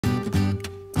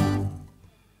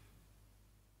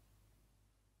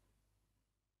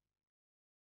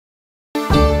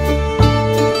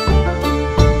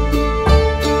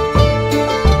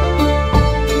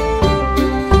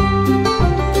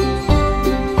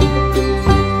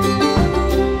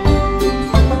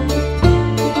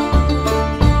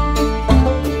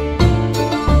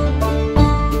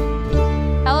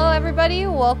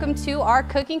welcome to our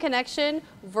Cooking Connection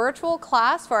virtual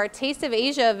class for our Taste of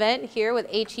Asia event here with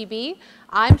HEB.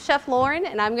 I'm Chef Lauren,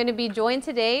 and I'm going to be joined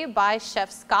today by Chef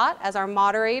Scott as our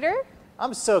moderator.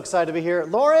 I'm so excited to be here.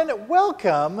 Lauren,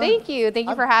 welcome. Thank you. Thank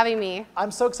you for having me.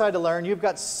 I'm so excited to learn. You've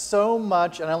got so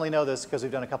much, and I only know this because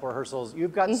we've done a couple rehearsals.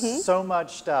 You've got so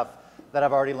much stuff that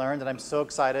I've already learned, and I'm so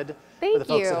excited for the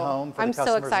folks at home, for the customers and clients. I'm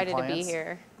so excited to be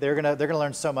here. They're gonna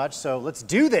learn so much, so let's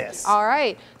do this. All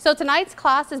right. So tonight's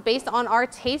class is based on our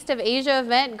Taste of Asia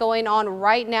event going on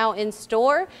right now in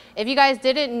store. If you guys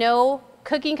didn't know,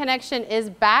 Cooking Connection is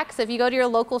back, so if you go to your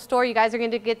local store, you guys are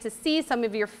going to get to see some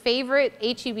of your favorite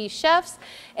HEB chefs.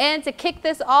 And to kick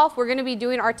this off, we're going to be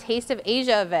doing our Taste of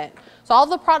Asia event. So all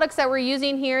the products that we're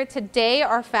using here today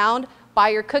are found by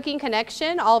your Cooking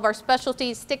Connection. All of our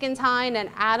specialties, Stick and Tine and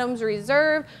Adams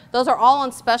Reserve, those are all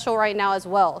on special right now as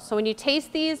well. So when you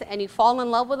taste these and you fall in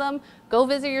love with them, go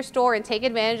visit your store and take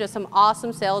advantage of some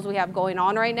awesome sales we have going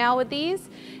on right now with these.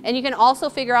 And you can also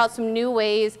figure out some new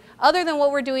ways, other than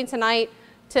what we're doing tonight,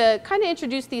 to kind of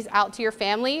introduce these out to your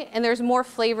family. And there's more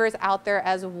flavors out there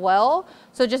as well.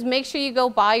 So just make sure you go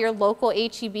by your local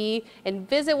HEB and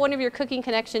visit one of your Cooking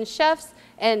Connection chefs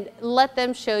and let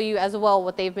them show you as well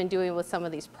what they've been doing with some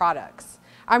of these products.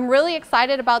 I'm really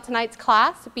excited about tonight's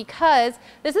class because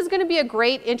this is going to be a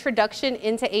great introduction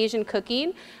into Asian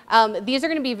cooking. These are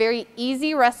going to be very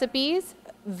easy recipes,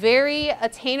 very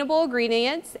attainable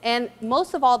ingredients, and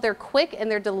most of all, they're quick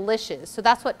and they're delicious. So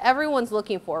that's what everyone's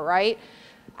looking for, right?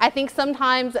 I think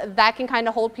sometimes that can kind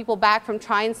of hold people back from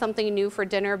trying something new for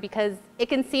dinner because it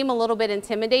can seem a little bit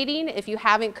intimidating if you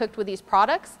haven't cooked with these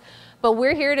products. But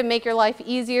we're here to make your life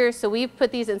easier, so we've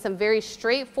put these in some very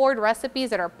straightforward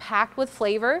recipes that are packed with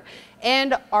flavor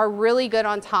and are really good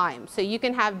on time. So you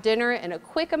can have dinner in a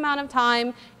quick amount of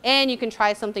time, and you can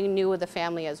try something new with the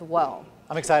family as well.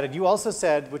 I'm excited. You also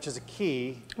said, which is a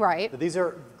key, right, that these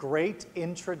are great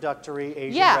introductory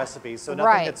Asian recipes. So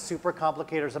nothing that's super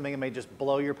complicated or something that may just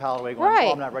blow your palate away going,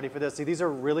 oh, I'm not ready for this. See, these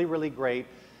are really, really great.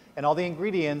 And all the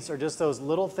ingredients are just those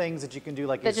little things that you can do,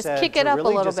 like you said, just kick it up a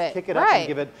little bit. Kick it up and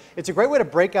give it. It's a great way to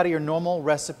break out of your normal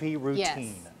recipe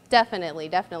routine. Yes. Definitely,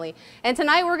 definitely. And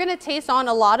tonight we're going to taste on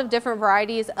a lot of different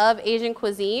varieties of Asian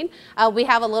cuisine. We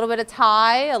have a little bit of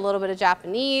Thai, a little bit of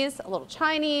Japanese, a little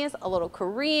Chinese, a little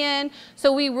Korean.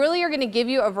 So we really are going to give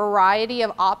you a variety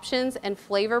of options and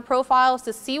flavor profiles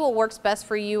to see what works best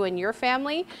for you and your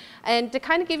family, and to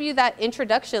kind of give you that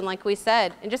introduction, like we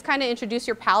said, and just kind of introduce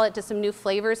your palate to some new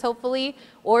flavors, hopefully.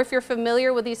 Or if you're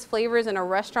familiar with these flavors in a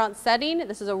restaurant setting,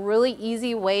 this is a really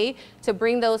easy way to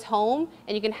bring those home,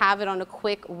 and you can have it on a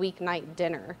quick weeknight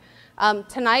dinner.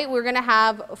 Tonight we're going to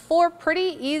have 4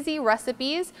 pretty easy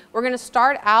recipes. We're going to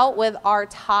start out with our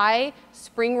Thai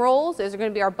spring rolls. Those are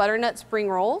going to be our butternut spring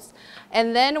rolls.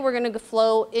 And then we're going to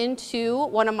flow into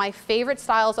one of my favorite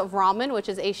styles of ramen, which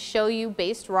is a shoyu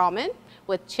based ramen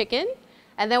with chicken.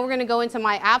 And then we're going to go into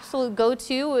my absolute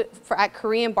go-to at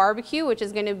Korean barbecue, which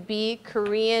is going to be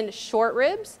Korean short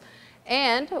ribs.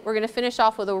 And we're going to finish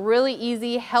off with a really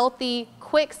easy, healthy,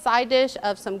 quick side dish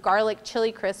of some garlic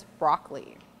chili crisp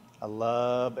broccoli. I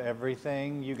love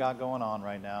everything you got going on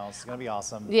right now. It's going to be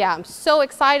awesome. Yeah, I'm so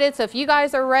excited. So if you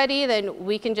guys are ready, then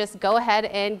we can just go ahead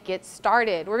and get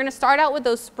started. We're going to start out with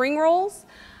those spring rolls.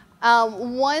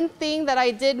 One thing that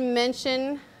I did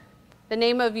mention, the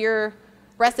name of your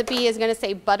recipe is going to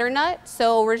say butternut.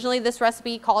 So originally this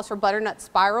recipe calls for butternut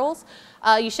spirals.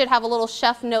 You should have a little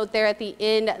chef note there at the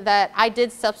end that I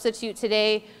did substitute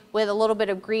today with a little bit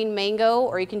of green mango,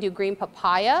 or you can do green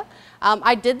papaya.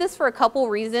 I did this for a couple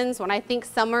reasons. When I think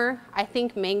summer, I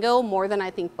think mango more than I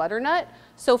think butternut.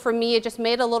 So for me, it just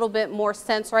made a little bit more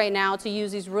sense right now to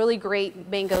use these really great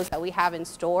mangoes that we have in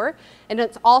store. And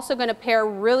it's also going to pair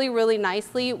really, really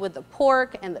nicely with the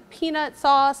pork and the peanut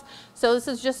sauce. So this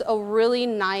is just a really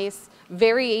nice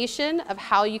variation of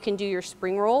how you can do your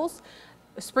spring rolls.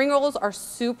 Spring rolls are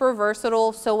super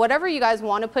versatile, so whatever you guys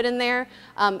want to put in there.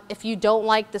 If you don't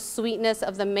like the sweetness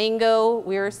of the mango,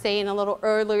 we were saying a little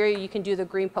earlier, you can do the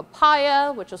green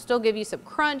papaya, which will still give you some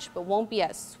crunch but won't be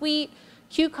as sweet.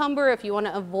 Cucumber, if you want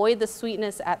to avoid the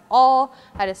sweetness at all,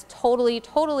 that is totally,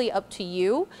 totally up to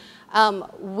you.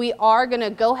 We are going to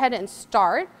go ahead and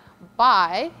start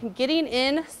by getting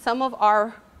in some of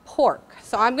our pork.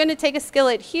 So I'm going to take a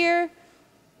skillet here,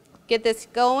 get this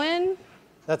going.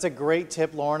 That's a great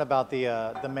tip, Lauren, about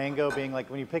the mango being like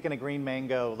when you're picking a green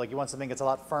mango, like you want something that's a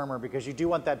lot firmer because you do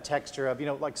want that texture of, you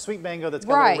know, like sweet mango that's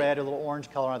got a little red or a little orange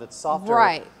color on it that's softer.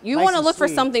 Right. You want to look for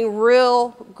something real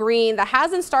green that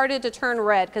hasn't started to turn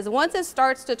red, because once it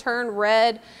starts to turn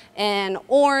red and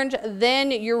orange,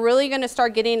 then you're really going to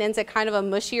start getting into kind of a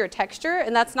mushier texture,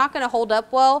 and that's not going to hold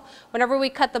up well. Whenever we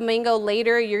cut the mango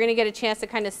later, you're going to get a chance to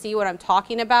kind of see what I'm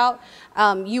talking about.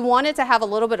 You want it to have a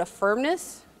little bit of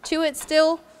firmness to it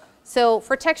still. So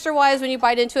for texture wise when you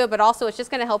bite into it, but also it's just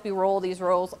going to help you roll these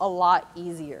rolls a lot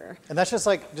easier. And that's just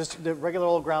like just the regular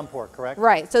old ground pork, correct?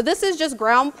 Right. So this is just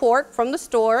ground pork from the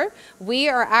store. We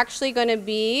are actually going to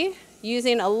be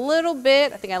using a little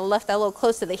bit, I think I left that a little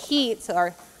close to the heat, so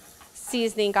our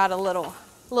seasoning got a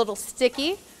little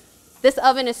sticky. This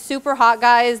oven is super hot,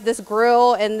 guys, this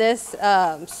grill and this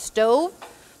stove.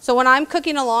 So when I'm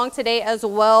cooking along today as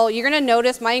well, you're going to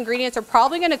notice my ingredients are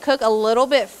probably going to cook a little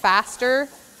bit faster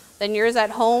than yours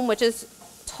at home, which is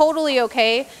totally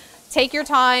okay. Take your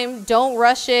time, don't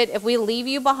rush it. If we leave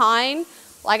you behind,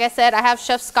 like I said, I have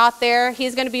Chef Scott there.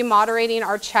 He's going to be moderating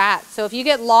our chat. So if you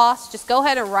get lost, just go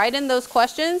ahead and write in those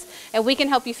questions and we can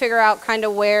help you figure out kind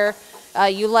of where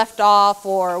you left off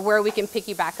or where we can pick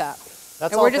you back up.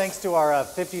 That's all thanks to our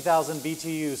 50,000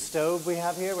 BTU stove we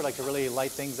have here. We like to really light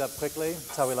things up quickly.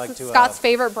 That's how we like to. Scott's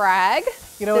favorite brag.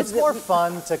 You know, it's more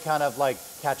fun to kind of like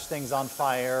catch things on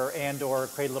fire and or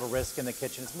create a little risk in the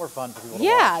kitchen. It's more fun for people to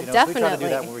watch. You know? Definitely. So we try to do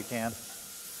that when we can.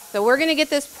 So we're gonna get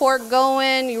this pork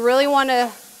going. You really want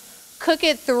to cook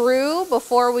it through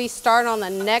before we start on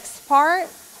the next part.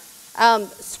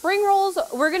 Spring rolls,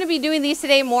 we're gonna be doing these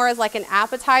today more as like an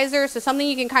appetizer, so something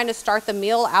you can kind of start the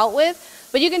meal out with.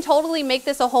 But you can totally make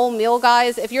this a whole meal,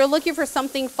 guys. If you're looking for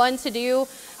something fun to do,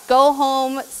 go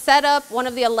home, set up one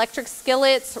of the electric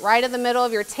skillets right in the middle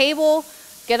of your table,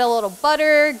 get a little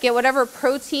butter, get whatever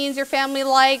proteins your family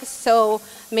likes. So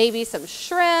maybe some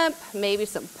shrimp, maybe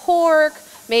some pork,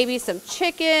 maybe some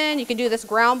chicken. You can do this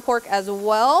ground pork as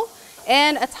well.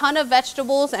 And a ton of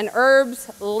vegetables and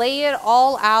herbs. Lay it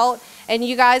all out. And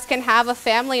you guys can have a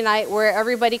family night where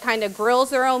everybody kind of grills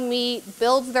their own meat,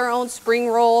 builds their own spring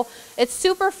roll. It's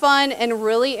super fun and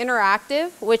really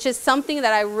interactive, which is something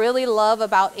that I really love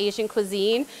about Asian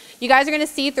cuisine. You guys are going to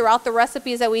see throughout the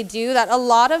recipes that we do that a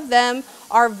lot of them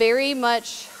are very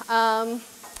much kind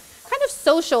of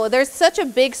social. There's such a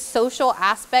big social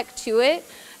aspect to it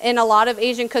in a lot of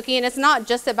Asian cooking, and it's not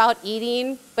just about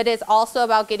eating, but it's also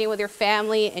about getting with your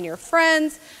family and your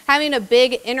friends, having a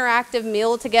big interactive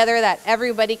meal together that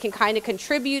everybody can kind of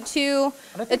contribute to.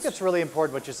 And I think that's really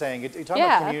important what you're saying. You're talking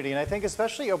about community, and I think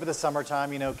especially over the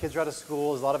summertime, you know, kids are out of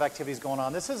school, there's a lot of activities going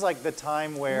on. This is like the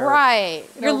time where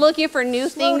you're looking for new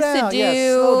things to do.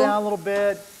 Yeah, slow down a little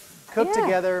bit. Cook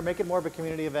together, make it more of a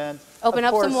community event. Open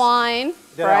up some wine,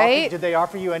 right? Did they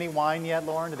offer you any wine yet,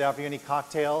 Lauren? Did they offer you any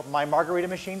cocktail? My margarita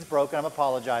machine's broken, I'm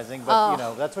apologizing, but you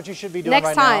know, that's what you should be doing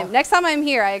right now. Next time I'm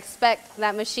here, I expect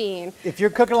that machine. If you're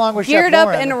cooking along with Chef Lauren. Geared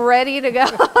up and ready to go.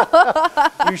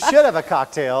 You should have a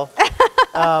cocktail.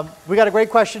 We got a great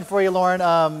question for you, Lauren.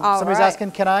 Somebody's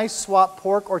asking, can I swap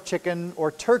pork or chicken or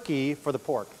turkey for the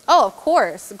pork? Oh, of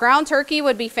course. Ground turkey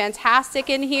would be fantastic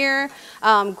in here.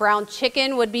 Ground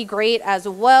chicken would be great as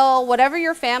well. Whatever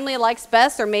your family likes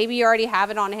best, or maybe you already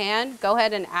have it on hand, go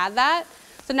ahead and add that.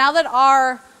 So now that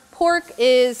our pork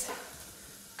is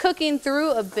cooking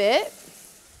through a bit,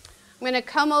 I'm going to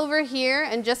come over here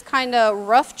and just kind of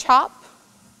rough chop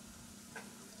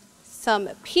some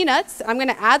peanuts. I'm going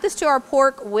to add this to our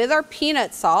pork with our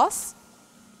peanut sauce.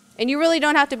 And you really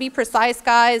don't have to be precise,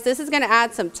 guys. This is going to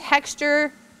add some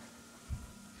texture.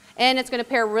 And it's going to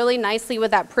pair really nicely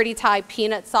with that Pretty Thai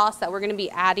peanut sauce that we're going to be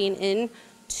adding in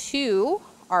to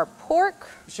our pork.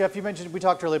 Chef, you mentioned, we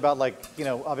talked earlier about, like, you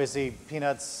know, obviously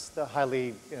peanuts, the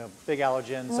highly, you know, big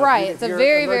allergen. So right, if you're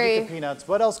allergic to peanuts,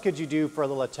 what else could you do for a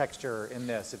little texture in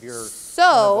this if you're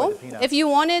if you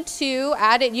wanted to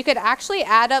add it, you could actually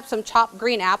add up some chopped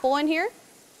green apple in here.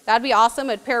 That'd be awesome.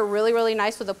 It'd pair really, really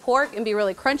nice with the pork and be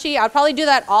really crunchy. I'd probably do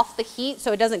that off the heat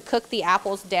so it doesn't cook the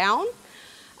apples down.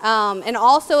 And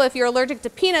also, if you're allergic to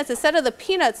peanuts, instead of the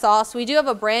peanut sauce, we do have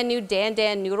a brand new Dan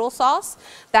Dan noodle sauce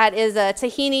that is a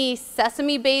tahini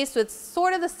sesame base with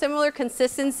sort of the similar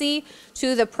consistency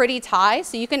to the Pretty Thai.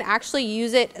 So you can actually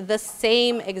use it the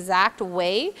same exact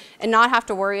way and not have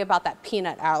to worry about that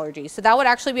peanut allergy. So that would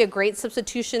actually be a great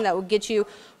substitution that would get you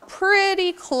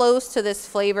pretty close to this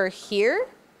flavor here.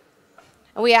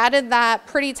 And we added that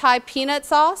Pretty Thai peanut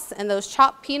sauce and those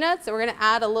chopped peanuts, and we're going to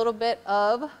add a little bit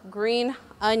of green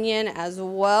onion as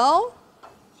well.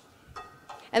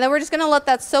 And then we're just going to let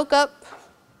that soak up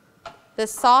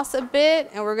this sauce a bit,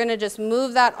 and we're gonna just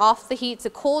move that off the heat to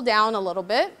cool down a little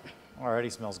bit. Already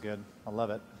smells good. I love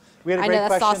it. We had a great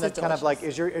question that's kind of like,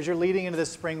 as you're leading into this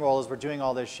spring roll, as we're doing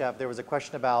all this, Chef, there was a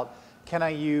question about, can I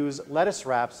use lettuce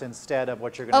wraps instead of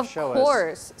what you're going to show us? Of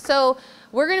course. So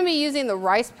we're going to be using the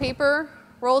rice paper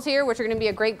rolls here, which are going to be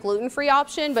a great gluten-free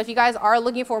option. But if you guys are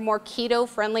looking for a more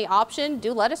keto-friendly option,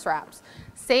 do lettuce wraps.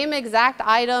 Same exact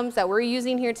items that we're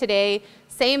using here today,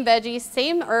 same veggies,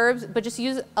 same herbs, but just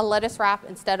use a lettuce wrap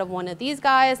instead of one of these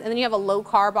guys. And then you have a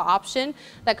low-carb option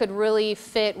that could really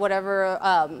fit whatever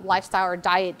lifestyle or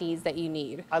diet needs that you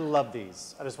need. I love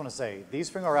these. I just want to say, these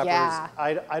spring roll wrappers, yeah.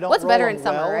 I don't What's roll better them in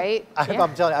summer, well. right?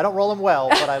 I'm telling you, I don't roll them well,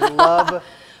 but I love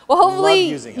well, hopefully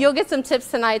using them. You'll get some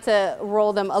tips tonight to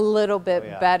roll them a little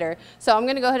bit better. So I'm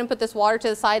gonna go ahead and put this water to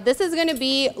the side. This is gonna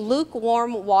be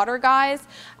lukewarm water, guys.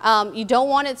 You don't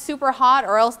want it super hot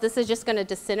or else this is just gonna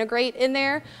disintegrate in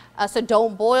there. So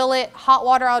don't boil it. Hot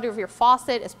water out of your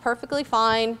faucet is perfectly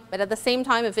fine. But at the same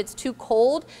time, if it's too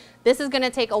cold, this is gonna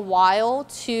take a while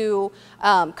to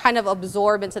kind of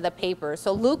absorb into the paper.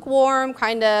 So lukewarm,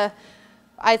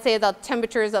 I'd say the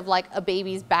temperatures of like a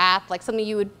baby's bath, like something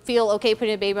you would feel okay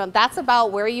putting a baby on. That's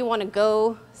about where you want to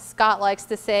go. Scott likes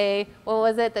to say, what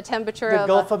was it? The temperature of the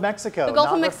Gulf of Mexico. The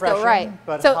Gulf of Mexico, right?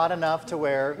 But so, hot enough to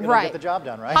where it'll get the job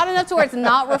done, right? Hot enough to where it's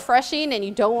not refreshing and you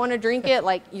don't want to drink it.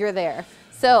 Like you're there.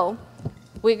 So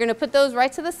we're going to put those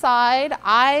right to the side.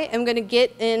 I am going to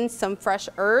get in some fresh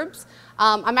herbs.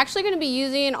 I'm actually going to be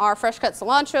using our fresh cut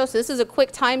cilantro. So this is a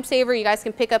quick time saver you guys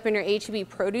can pick up in your H-E-B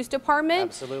produce department.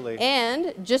 Absolutely.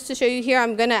 And just to show you here,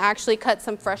 I'm going to actually cut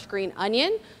some fresh green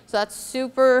onion. So that's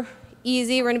super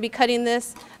easy. We're going to be cutting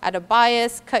this at a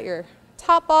bias. Cut your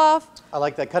top off. I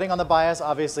like that. Cutting on the bias,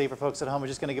 obviously, for folks at home, we're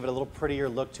just going to give it a little prettier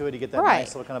look to it. You get that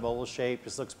nice little kind of oval shape.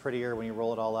 Just looks prettier when you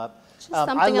roll it all up.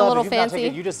 Something a little fancy.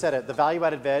 You just said it, the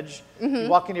value-added veg. You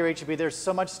walk into your H-E-B, there's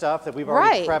so much stuff that we've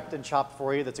already prepped and chopped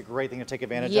for you. That's a great thing to take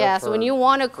advantage of. Yeah, so when you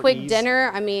want a quick dinner,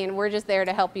 I mean, we're just there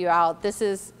to help you out. This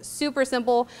is super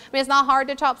simple. I mean, it's not hard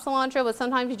to chop cilantro, but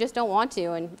sometimes you just don't want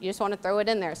to, and you just want to throw it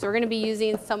in there. So we're going to be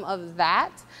using some of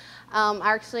that. I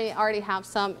actually already have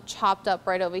some chopped up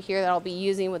right over here that I'll be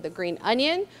using with the green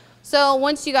onion. So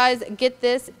once you guys get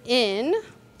this in,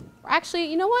 actually,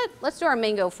 you know what? Let's do our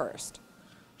mango first.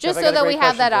 Just so that we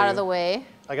have that out of the way.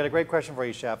 I got a great question for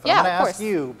you, Chef. Yeah, I'm going to ask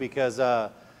you because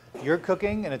you're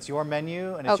cooking and it's your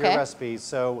menu and it's your recipe.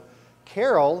 So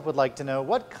Carol would like to know,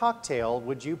 what cocktail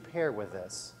would you pair with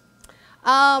this?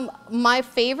 My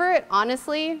favorite,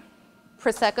 honestly,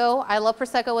 Prosecco. I love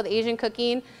Prosecco with Asian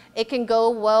cooking. It can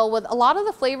go well with a lot of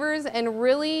the flavors and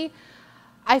really,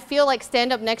 I feel like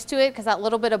stand up next to it because that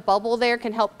little bit of bubble there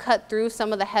can help cut through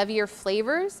some of the heavier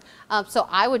flavors. So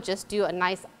I would just do a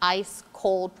nice ice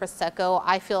cold Prosecco.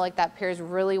 I feel like that pairs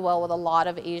really well with a lot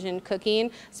of Asian cooking,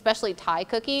 especially Thai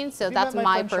cooking. So that's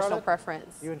my personal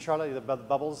preference. You and Charlotte, the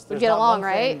bubbles. We get along,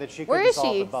 right? Where is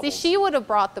she? See, she would have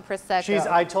brought the Prosecco.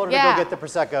 I told her to go get the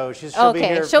Prosecco. She'll be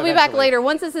here. She'll be back later.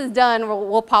 Once this is done,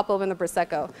 we'll pop open the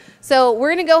Prosecco. So we're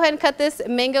gonna go ahead and cut this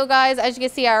mango, guys. As you can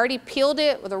see, I already peeled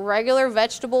it with a regular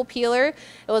vegetable peeler.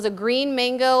 It was a green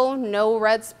mango, no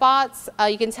red spots.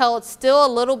 You can tell it's still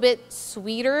a little bit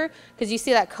sweeter because you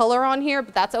see that color on here,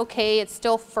 but that's okay. It's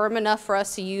still firm enough for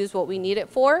us to use what we need it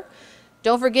for.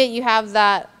 Don't forget you have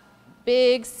that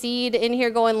big seed in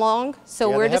here going long. So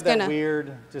we're just gonna,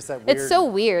 it's so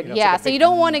weird. Yeah, so you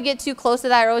don't want to get too close to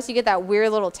that or else you get that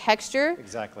weird little texture.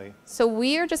 Exactly. So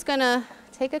we are just gonna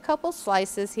take a couple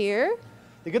slices here.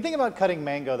 The good thing about cutting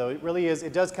mango, though, it really is,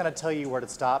 it does kind of tell you where to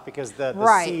stop because the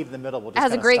seed in the middle will just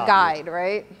has a great guide,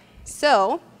 right?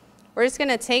 So we're just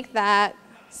gonna take that,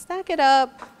 stack it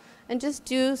up, and just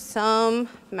do some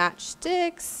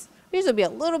matchsticks. These will be a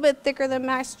little bit thicker than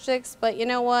matchsticks, but you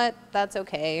know what? That's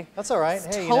okay. That's all right.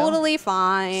 It's totally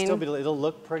fine. It'll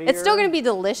look prettier. It's still gonna be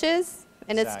delicious,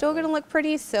 and it's still gonna look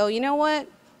pretty. So you know what?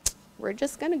 We're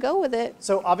just gonna go with it.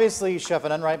 So obviously, Chef,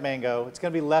 an unripe mango, it's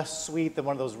gonna be less sweet than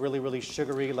one of those really, really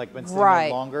sugary, like been sitting there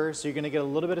longer. So you're gonna get a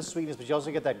little bit of sweetness, but you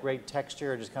also get that great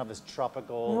texture, just kind of this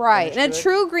tropical. Right, and a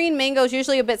true green mango is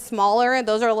usually a bit smaller.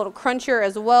 Those are a little crunchier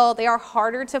as well. They are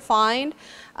harder to find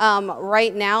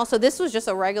right now. So this was just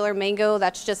a regular mango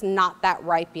that's just not that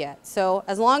ripe yet. So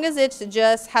as long as it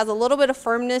just has a little bit of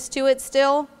firmness to it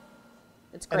still,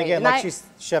 it's great. And again, like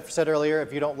Chef said earlier,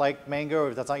 if you don't like mango,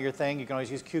 or if that's not your thing, you can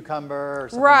always use cucumber or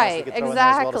something else you could throw in there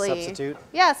as well to substitute.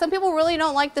 Yeah, some people really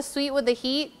don't like the sweet with the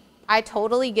heat. I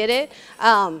totally get it.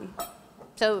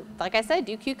 So like I said,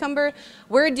 do cucumber.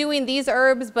 We're doing these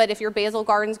herbs, but if your basil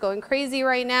garden's going crazy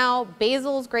right now,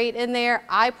 basil's great in there.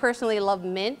 I personally love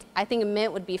mint. I think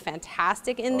mint would be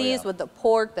fantastic in these with the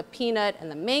pork, the peanut,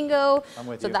 and the mango. I'm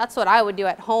with you. So that's what I would do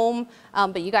at home.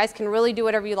 But you guys can really do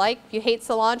whatever you like. If you hate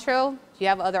cilantro, you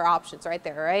have other options right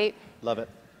there, right? Love it.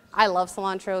 I love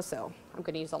cilantro, so I'm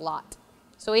gonna use a lot.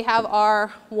 So we have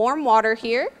our warm water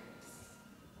here.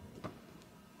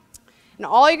 And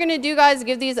all you're gonna do, guys, is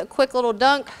give these a quick little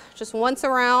dunk, just once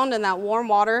around in that warm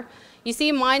water. You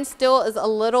see mine still is a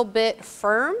little bit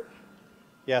firm.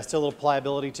 Yeah, still a little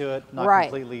pliability to it, not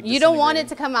completely You don't want it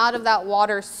to come out of that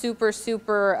water super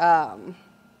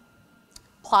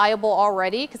pliable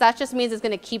already, because that just means it's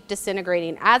going to keep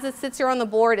disintegrating. As it sits here on the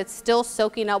board, it's still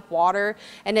soaking up water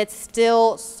and it's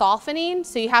still softening,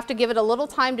 so you have to give it a little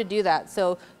time to do that.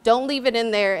 So don't leave it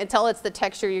in there until it's the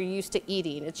texture you're used to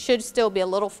eating. It should still be a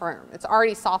little firm. It's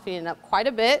already softening up quite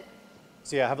a bit.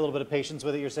 So yeah, have a little bit of patience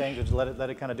with it, you're saying, just let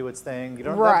it kind of do its thing. You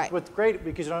don't What's great,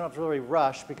 because you don't have to really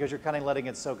rush, because you're kind of letting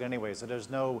it soak anyway, so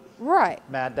there's no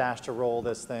mad dash to roll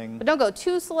this thing. But don't go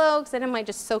too slow, because then it might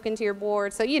just soak into your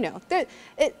board. So, you know,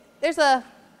 there's a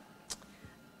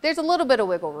little bit of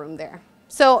wiggle room there.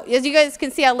 So as you guys can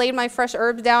see, I laid my fresh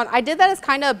herbs down. I did that as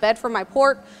kind of a bed for my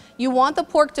pork. You want the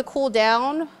pork to cool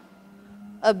down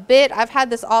a bit. I've had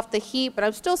this off the heat, but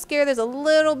I'm still scared there's a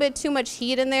little bit too much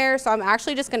heat in there, so I'm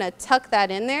actually just gonna tuck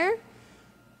that in there.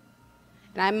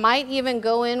 And I might even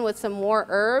go in with some more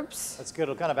herbs. That's good.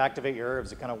 It'll kind of activate your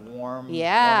herbs. It kind of warm them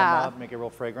up, make it real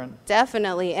fragrant.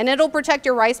 Definitely. And it'll protect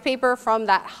your rice paper from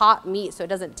that hot meat so it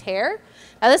doesn't tear.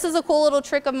 Now this is a cool little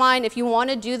trick of mine. If you want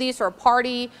to do these for a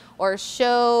party or a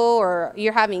show, or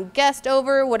you're having guests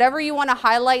over, whatever you want to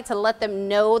highlight to let them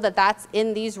know that that's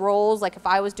in these rolls. Like if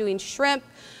I was doing shrimp,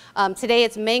 today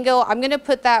it's mango, I'm going to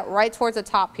put that right towards the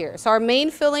top here. So our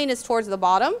main filling is towards the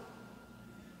bottom.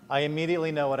 I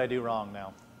immediately know what I do wrong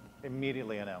now.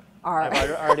 Immediately I know. All right.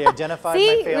 I've already identified my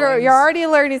failings. You're already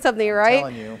learning something, right?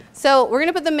 I'm telling you. So we're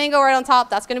gonna put the mango right on top.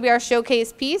 That's gonna be our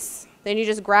showcase piece. Then you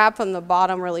just grab from the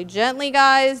bottom really gently,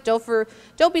 guys. Don't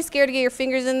be scared to get your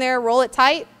fingers in there. Roll it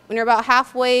tight. When you're about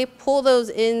halfway, pull those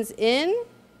ends in.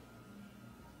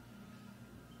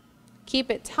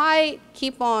 Keep it tight.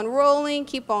 Keep on rolling.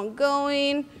 Keep on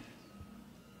going.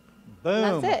 Boom.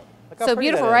 And that's it. So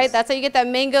beautiful, right? That's how you get that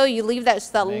mango. You leave that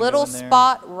just that little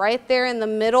spot right there in the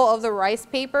middle of the rice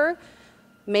paper.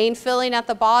 Main filling at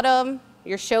the bottom,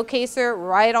 your showcaser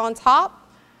right on top,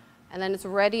 and then it's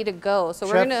ready to go. So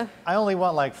we're gonna. I only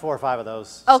want like 4 or 5 of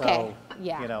those. Okay. So,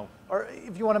 yeah. You know, or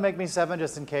if you want to make me 7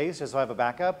 just in case, just so I have a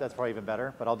backup, that's probably even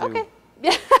better. But I'll do.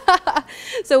 Okay.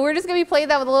 So we're just gonna be playing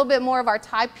that with a little bit more of our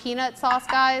Thai peanut sauce,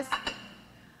 guys.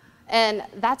 And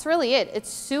that's really it. It's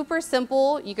super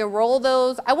simple. You can roll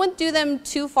those. I wouldn't do them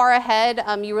too far ahead.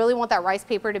 You really want that rice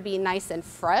paper to be nice and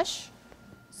fresh.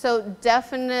 So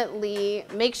definitely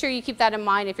make sure you keep that in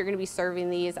mind if you're gonna be serving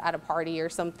these at a party or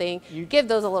something. Give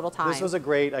those a little time. This was a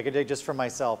great, I could do just for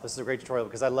myself, this is a great tutorial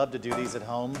because I love to do these at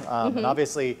home. And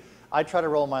obviously, I try to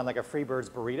roll mine like a Freebirds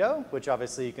burrito, which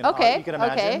obviously you can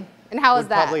imagine. Okay. And how is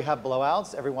that? Probably have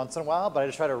blowouts every once in a while, but I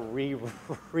just try to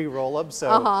re-roll them.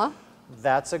 So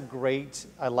that's a great,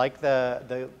 I like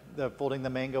the folding the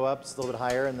mango up just a little bit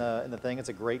higher in the thing. It's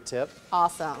a great tip.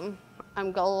 Awesome.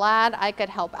 I'm glad I could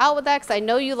help out with that because I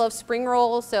know you love spring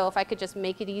rolls. So if I could just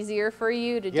make it easier for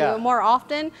you to do it more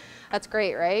often, that's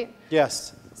great, right?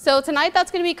 Yes. So tonight,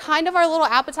 that's going to be kind of our little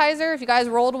appetizer. If you guys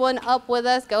rolled one up with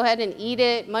us, go ahead and eat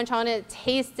it, munch on it,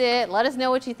 taste it. Let us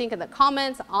know what you think in the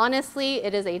comments. Honestly,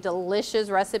 it is a delicious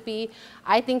recipe.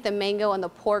 I think the mango and the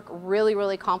pork really,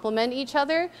 really complement each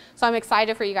other. So I'm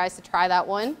excited for you guys to try that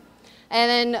one.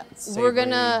 And then we're going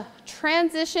to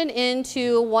transition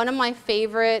into one of my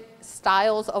favorite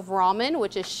styles of ramen,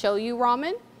 which is shoyu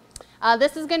ramen.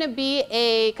 This is going to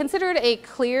be considered a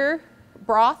clear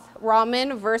broth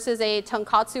ramen versus a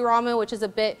tonkatsu ramen, which is a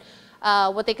bit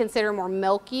what they consider more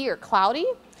milky or cloudy.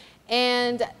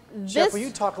 And Chef, will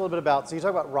you talk a little bit about, so you talk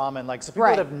about ramen, like, so people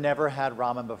that have never had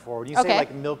ramen before, when you say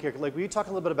like milky, like, will you talk a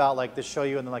little bit about like the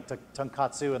shoyu and then like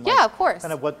tonkatsu and like, of course.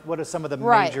 Kind of what are some of the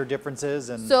major differences?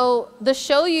 And so the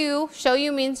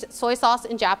shoyu means soy sauce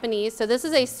in Japanese. So this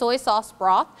is a soy sauce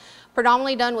broth,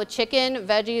 predominantly done with chicken,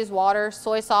 veggies, water,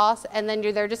 soy sauce, and then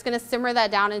they're just gonna simmer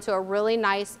that down into a really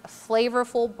nice,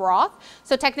 flavorful broth.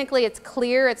 So technically it's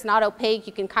clear, it's not opaque,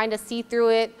 you can kind of see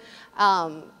through it.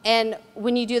 And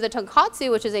when you do the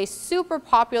tonkatsu, which is a super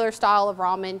popular style of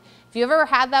ramen, if you've ever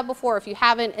had that before, if you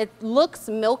haven't, it looks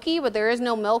milky, but there is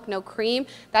no milk, no cream.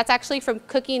 That's actually from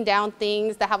cooking down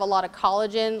things that have a lot of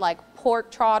collagen, like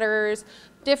pork trotters,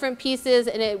 different pieces,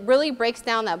 and it really breaks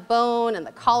down that bone and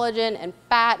the collagen and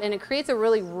fat, and it creates a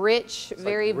really rich,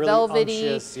 very really velvety,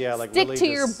 unctuous, yeah, like stick really to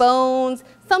your bones,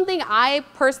 something I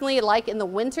personally like in the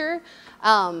winter,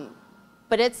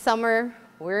 but it's summer,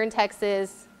 we're in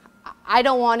Texas, I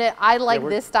don't want it. I like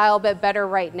this style a bit better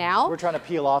right now. We're trying to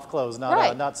peel off clothes,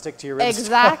 not not stick to your ribs.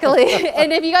 Exactly.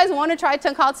 And if you guys want to try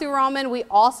tonkatsu ramen, we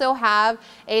also have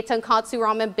a tonkatsu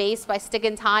ramen base by Stick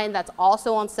and Tie, and that's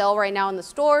also on sale right now in the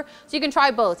store. So you can try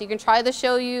both. You can try the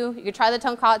shoyu, you can try the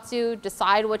tonkatsu,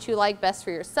 decide what you like best for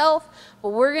yourself. But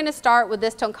we're going to start with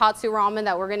this tonkatsu ramen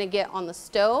that we're going to get on the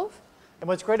stove. And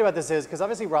what's great about this is, because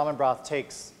obviously ramen broth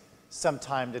takes some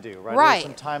time to do, right? There's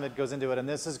some time that goes into it, and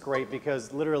this is great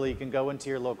because literally you can go into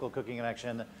your local cooking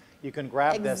connection, you can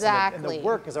grab this, and the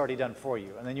work is already done for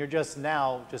you, and then you're just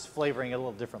now flavoring it a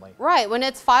little differently. Right, when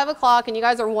it's 5 o'clock and you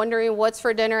guys are wondering what's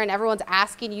for dinner and everyone's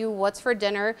asking you what's for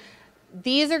dinner,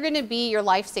 these are gonna be your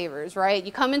lifesavers, right?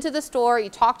 You come into the store, you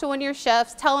talk to one of your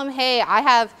chefs, tell them, hey, I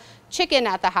have chicken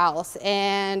at the house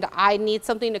and I need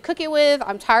something to cook it with.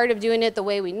 I'm tired of doing it the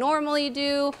way we normally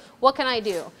do. What can I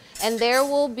do? And there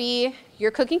will be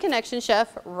your cooking connection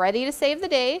chef ready to save the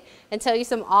day and tell you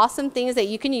some awesome things that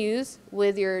you can use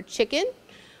with your chicken.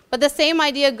 But the same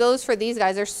idea goes for these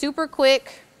guys. They're super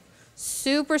quick,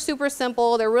 super, super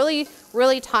simple. They're really,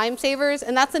 really time savers.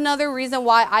 And that's another reason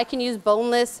why I can use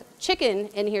boneless chicken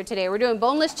in here today. We're doing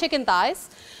boneless chicken thighs,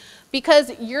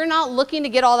 because you're not looking to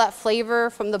get all that flavor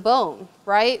from the bone,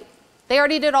 right? They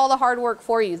already did all the hard work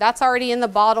for you. That's already in the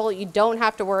bottle. You don't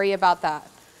have to worry about that.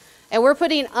 And we're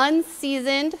putting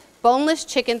unseasoned boneless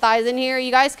chicken thighs in here.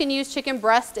 You guys can use chicken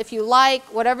breast if you like,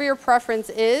 whatever your preference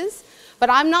is. But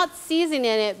I'm not seasoning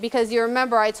it because you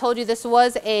remember I told you this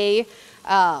was a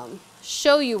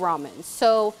shoyu ramen.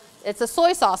 So it's a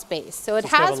soy sauce base. So it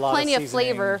has plenty of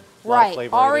flavor,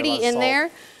 already in there.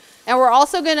 And we're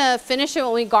also gonna finish it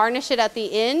when we garnish it at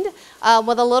the end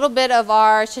with a little bit of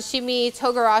our sashimi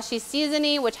togarashi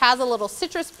seasoning, which has a little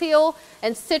citrus peel,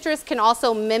 and citrus can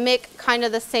also mimic kind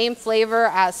of the same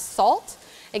flavor as salt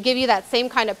and give you that same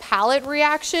kind of palate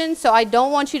reaction. So I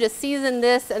don't want you to season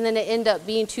this and then it end up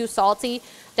being too salty.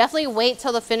 Definitely wait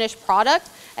till the finished product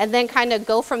and then kind of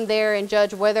go from there and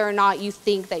judge whether or not you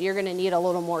think that you're gonna need a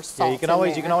little more salt. Yeah,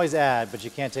 you can always add, but you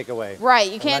can't take away.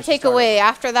 Right, you can't take away.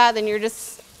 After that, then you're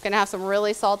just gonna have some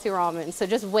really salty ramen, so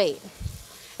just wait.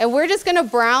 And we're just gonna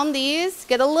brown these,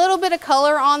 get a little bit of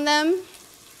color on them.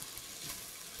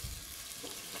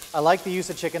 I like the use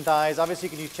of chicken thighs. Obviously you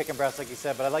can use chicken breast like you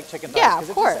said, but I like chicken thighs. Yeah, of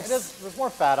course. There's more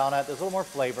fat on it, there's a little more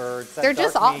flavor. They're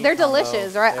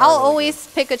delicious, right? I'll always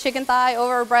pick a chicken thigh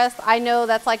over a breast. I know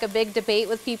that's like a big debate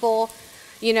with people,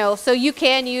 you know, so you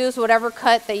can use whatever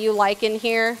cut that you like in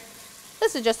here.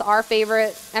 This is just our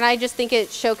favorite, and I just think it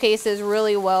showcases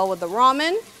really well with the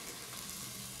ramen.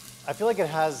 I feel like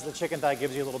the chicken thigh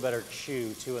gives you a little better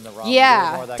chew too in the ramen.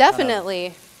 Yeah,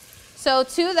 definitely. So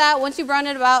to that, once you brown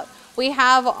it about, we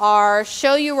have our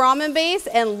shoyu ramen base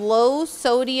and low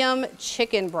sodium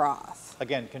chicken broth.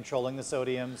 Again, controlling the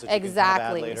sodium. So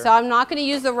exactly. So I'm not gonna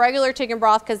use the regular chicken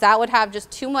broth because that would have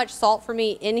just too much salt for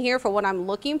me in here for what I'm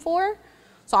looking for.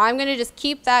 So I'm gonna just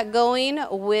keep that going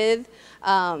with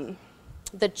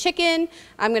the chicken.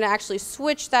 I'm gonna actually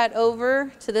switch that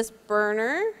over to this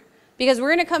burner because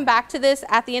we're gonna come back to this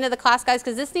at the end of the class, guys,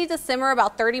 because this needs to simmer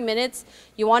about 30 minutes.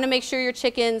 You wanna make sure your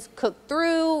chicken's cooked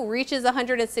through, reaches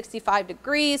 165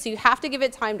 degrees, so you have to give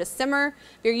it time to simmer.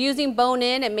 If you're using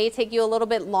bone-in, it may take you a little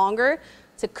bit longer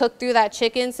to cook through that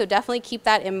chicken, so definitely keep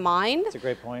that in mind. That's a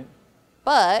great point.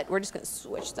 But we're just gonna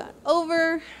switch that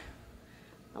over.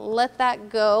 Let that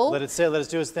go. Let it sit, let us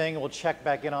do its thing, and we'll check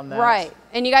back in on that. Right,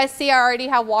 and you guys see I already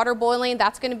have water boiling.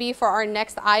 That's gonna be for our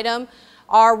next item.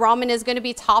 Our ramen is gonna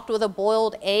be topped with a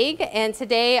boiled egg, and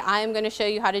today I'm gonna show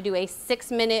you how to do a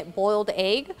 6-minute boiled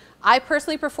egg. I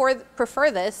personally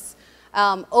prefer this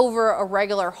over a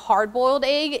regular hard-boiled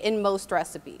egg in most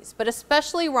recipes, but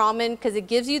especially ramen because it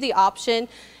gives you the option.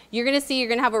 You're gonna see you're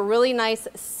gonna have a really nice,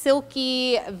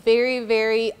 silky, very,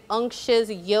 very unctuous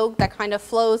yolk that kind of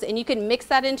flows, and you can mix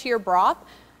that into your broth,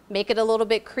 make it a little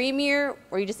bit creamier,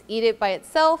 or you just eat it by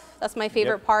itself. That's my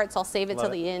favorite part, so I'll save it till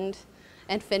the end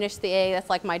and finish the egg. That's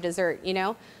like my dessert, you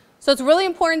know? So it's really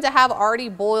important to have already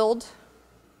boiled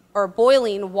or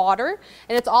boiling water,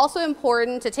 and it's also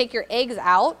important to take your eggs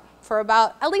out for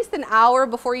about at least an hour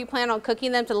before you plan on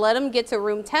cooking them to let them get to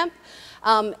room temp.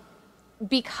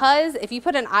 Because if you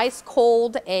put an ice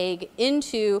cold egg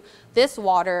into this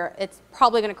water, it's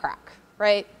probably gonna crack,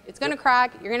 right? It's gonna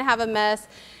crack, you're gonna have a mess.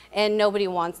 and nobody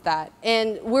wants that.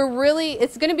 And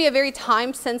it's gonna be a very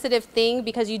time sensitive thing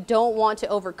because you don't want to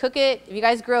overcook it. If you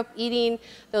guys grew up eating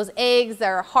those eggs that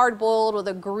are hard boiled with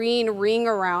a green ring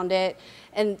around it,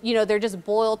 and you know, they're just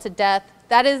boiled to death,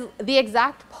 that is the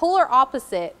exact polar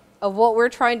opposite of what we're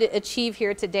trying to achieve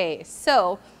here today.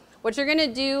 So what you're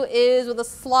gonna do is, with a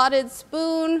slotted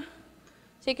spoon,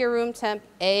 take your room temp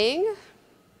egg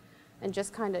and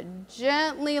just kind of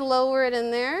gently lower it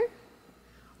in there.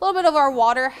 A little bit of our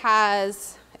water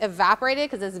has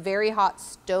evaporated because it's a very hot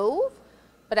stove,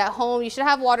 but at home you should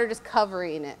have water just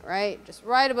covering it, right? Just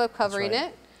right above covering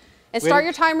it. And start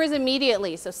your timers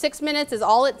immediately. So 6 minutes is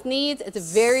all it needs.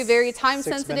 It's very, very time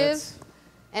sensitive.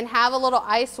 And have a little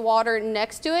ice water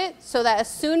next to it so that as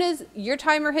soon as your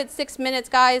timer hits 6 minutes,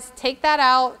 guys, take that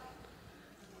out.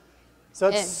 So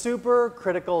it's super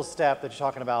critical step that you're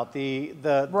talking about.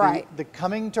 The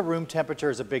coming to room temperature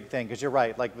is a big thing, because you're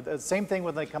right. Like the same thing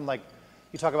when they come, like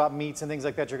you talk about meats and things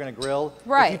like that you're going to grill.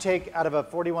 Right. If you take out of a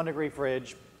 41-degree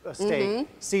fridge a steak,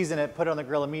 season it, put it on the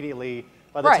grill immediately,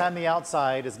 by the time the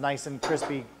outside is nice and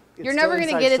crispy, you're never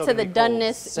going to get it to the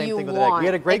doneness you want. We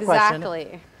had a great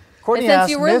question. Courtney and since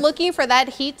you were looking for that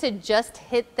heat to just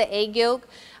hit the egg yolk,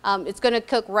 it's going to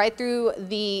cook right through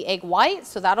the egg white,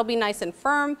 so that'll be nice and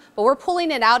firm. But we're pulling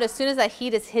it out as soon as that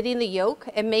heat is hitting the yolk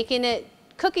and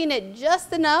cooking it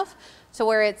just enough to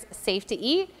where it's safe to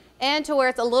eat and to where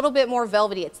it's a little bit more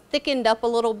velvety. It's thickened up a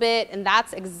little bit, and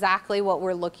that's exactly what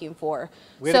we're looking for.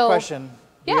 We had a question.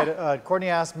 Yeah. Courtney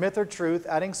asked, myth or truth,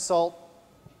 adding salt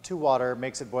to water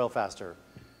makes it boil faster?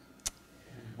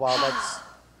 Wow, that's...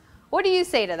 What do you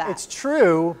say to that? It's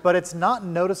true, but it's not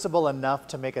noticeable enough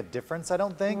to make a difference, I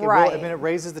don't think. Right. It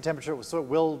raises the temperature, so it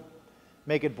will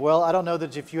make it boil. I don't know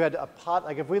that if you had a pot,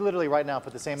 like if we literally right now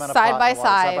put the same amount of pot and water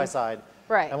side by side,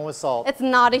 and one with salt, it's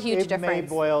not a huge difference. It may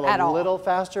boil a little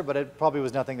faster, but it probably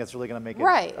was nothing that's really going to make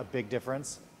it a big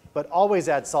difference. But always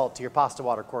add salt to your pasta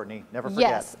water, Courtney. Never forget.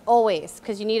 Yes, always,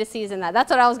 because you need to season that. That's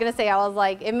what I was going to say. I was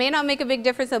like, it may not make a big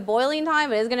difference in boiling time,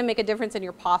 but it is going to make a difference in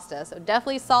your pasta. So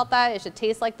definitely salt that. It should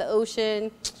taste like the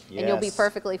ocean, and you'll be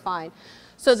perfectly fine.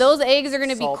 So those eggs are going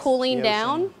to be cooling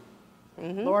down.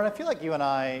 Lauren, I feel like you and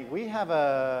I, we have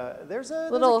there's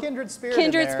a kindred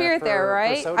spirit there,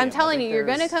 right? I'm telling you, you're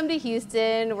going to come to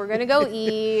Houston. We're going to go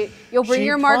eat. You'll bring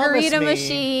your margarita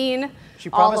machine. She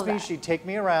promised me she'd take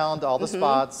me around all the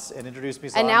spots and introduce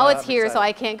me. And now it's here, so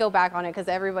I can't go back on it because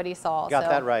everybody saw. Got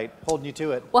that right. Holding you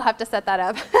to it. We'll have to set that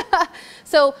up.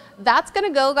 So that's going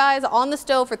to go, guys, on the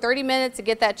stove for 30 minutes to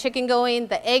get that chicken going.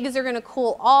 The eggs are going to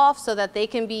cool off so that they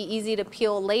can be easy to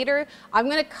peel later. I'm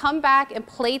going to come back and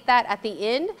plate that at the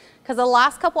end, because the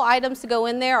last couple items to go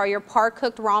in there are your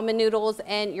par-cooked ramen noodles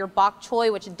and your bok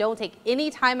choy, which don't take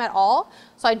any time at all.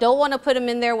 So I don't want to put them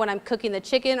in there when I'm cooking the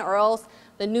chicken, or else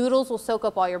the noodles will soak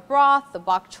up all your broth. The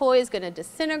bok choy is going to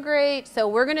disintegrate. So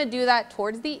we're going to do that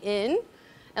towards the end.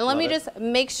 And let me just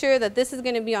make sure that this is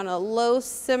going to be on a low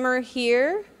simmer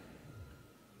here.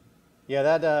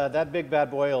 Yeah, that big bad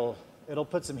boy, it'll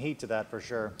put some heat to that for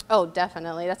sure. Oh,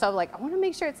 definitely. That's why I'm like, I want to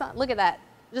make sure it's not, look at that.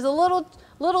 Just a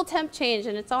little temp change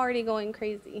and it's already going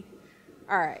crazy.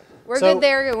 All right, we're good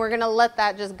there, and we're gonna let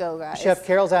that just go, guys. Chef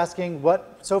Carol's asking,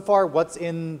 what's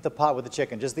in the pot with the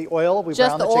chicken? Just the oil? We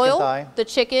brown the chicken thigh? The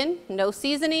chicken, no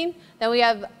seasoning. Then we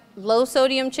have low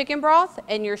sodium chicken broth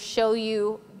and your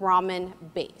shoyu ramen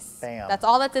base. Bam. That's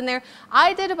all that's in there.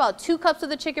 I did about 2 cups of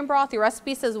the chicken broth. Your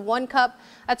recipe says 1 cup.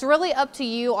 That's really up to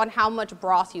you on how much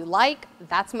broth you like.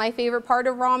 That's my favorite part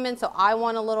of ramen, so I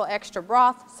want a little extra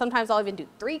broth. Sometimes I'll even do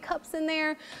 3 cups in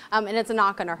there, and it's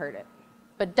not gonna hurt it.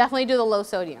 But definitely do the low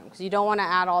sodium, because you don't want to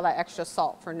add all that extra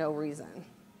salt for no reason.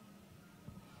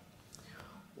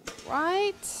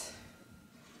 Right.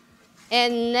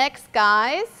 And next,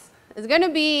 guys, is going to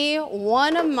be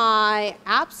one of my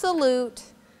absolute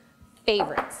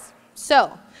favorites.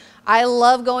 So I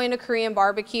love going to Korean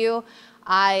barbecue.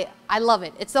 I love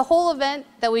it. It's the whole event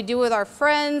that we do with our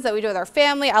friends, that we do with our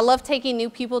family. I love taking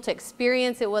new people to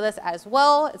experience it with us as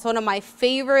well. It's one of my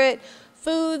favorite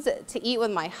foods to eat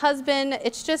with my husband.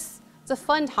 It's a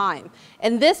fun time.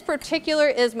 And this particular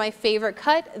is my favorite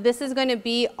cut. This is going to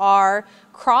be our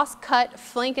cross-cut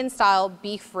flanken style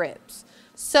beef ribs.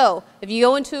 So if you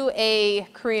go into a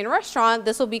Korean restaurant,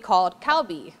 this will be called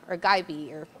kalbi or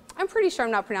galbi, or I'm pretty sure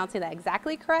I'm not pronouncing that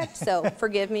exactly correct, so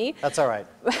forgive me. That's all right.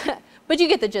 But you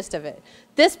get the gist of it.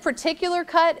 This particular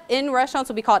cut in restaurants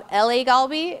will be called LA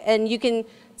galbi, and you can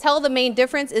tell the main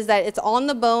difference is that it's on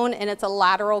the bone and it's a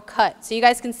lateral cut. So you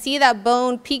guys can see that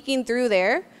bone peeking through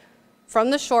there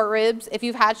from the short ribs. If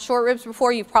you've had short ribs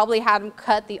before, you've probably had them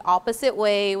cut the opposite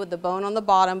way with the bone on the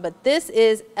bottom, but this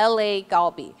is LA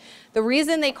galbi. The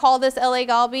reason they call this LA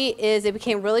galbi is it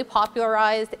became really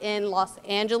popularized in Los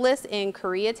Angeles in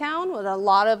Koreatown, with a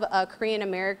lot of Korean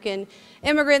American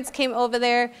immigrants came over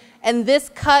there. And this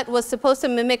cut was supposed to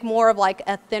mimic more of like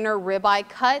a thinner ribeye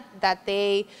cut that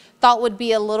they thought would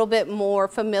be a little bit more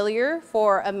familiar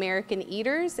for American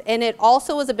eaters. And it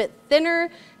also was a bit thinner,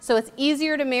 so it's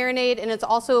easier to marinate, and it's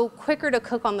also quicker to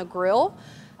cook on the grill.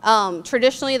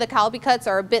 Traditionally, the galbi cuts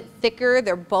are a bit thicker,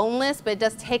 they're boneless, but it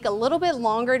does take a little bit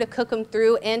longer to cook them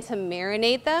through and to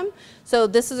marinate them. So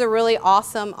this is a really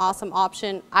awesome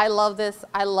option. I love this.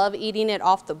 I love eating it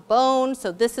off the bone.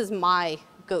 So this is my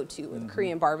go-to with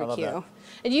Korean barbecue.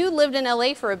 And you lived in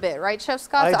LA for a bit, right, Chef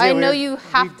Scott? So I know you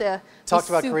have to talked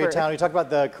about Koreatown. We talked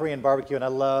about the Korean barbecue, and I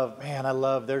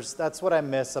love, that's what I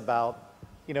miss about,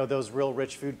 you know, those real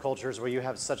rich food cultures where you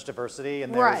have such diversity,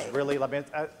 and there's really, I mean,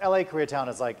 LA Koreatown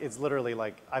is like, it's literally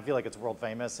like, I feel like it's world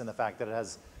famous in the fact that it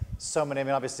has so many, I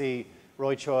mean, obviously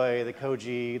Roy Choi, the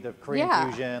koji, the Korean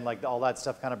fusion, like all that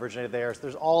stuff kind of originated there. So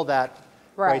there's all that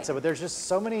great stuff, but there's just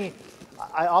so many.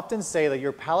 I often say that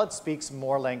your palate speaks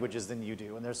more languages than you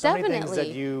do, and there's so many things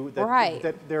that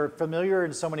that they're familiar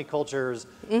in so many cultures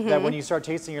that when you start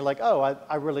tasting, you're like, oh,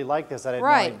 I really like this. I had no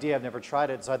idea. I've never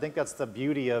tried it. So I think that's the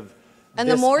beauty of. And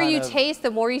the more you taste,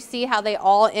 the more you see how they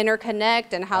all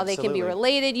interconnect and how they can be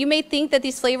related. You may think that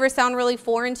these flavors sound really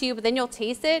foreign to you, but then you'll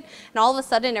taste it, and all of a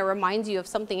sudden it reminds you of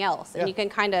something else, and you can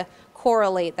kind of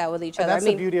correlate that with each other. That's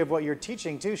the beauty of what you're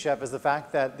teaching too, Chef, is the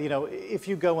fact that, you know, if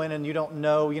you go in and you don't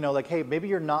know, you know, like, hey, maybe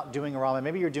you're not doing a ramen,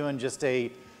 maybe you're doing just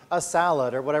a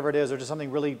salad or whatever it is, or just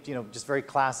something really, you know, just very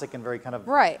classic and very kind of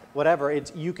whatever.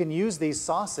 You can use these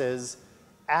sauces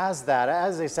as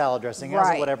a salad dressing,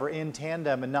 as a whatever, in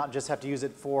tandem, and not just have to use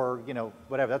it for, you know,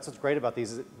 whatever. That's what's great about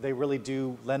these, is they really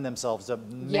do lend themselves to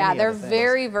many they're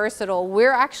very versatile.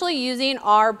 We're actually using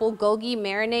our bulgogi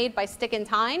marinade by Stick and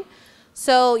Tine.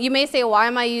 So you may say, why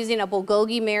am I using a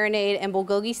bulgogi marinade and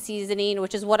bulgogi seasoning,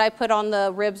 which is what I put on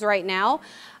the ribs right now,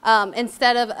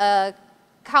 instead of a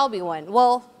galbi one?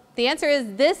 Well, the answer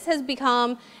is this has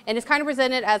become, and it's kind of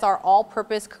presented as our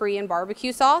all-purpose Korean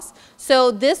barbecue sauce.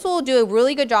 So this will do a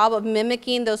really good job of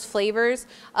mimicking those flavors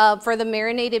for the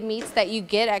marinated meats that you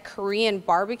get at Korean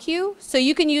barbecue. So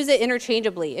you can use it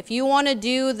interchangeably. If you want to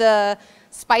do the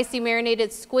spicy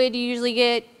marinated squid you usually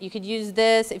get, you could use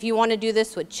this. If you want to do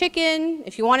this with chicken,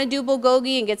 if you want to do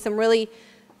bulgogi and get some really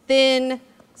thin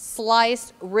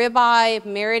sliced ribeye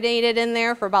marinated in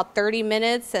there for about 30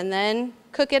 minutes and then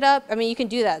cook it up, I mean, you can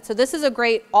do that. So this is a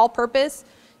great all-purpose.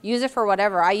 Use it for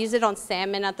whatever. I used it on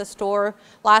salmon at the store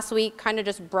last week, kind of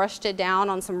just brushed it down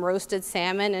on some roasted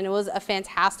salmon, and it was a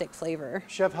fantastic flavor.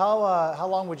 Chef, how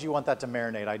long would you want that to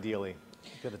marinate ideally?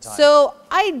 So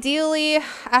ideally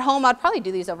at home, I'd probably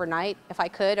do these overnight if I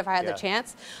had the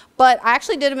chance. But I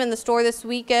actually did them in the store this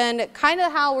weekend, kind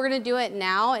of how we're going to do it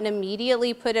now, and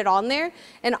immediately put it on there.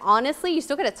 And honestly, you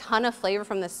still get a ton of flavor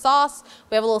from this sauce.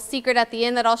 We have a little secret at the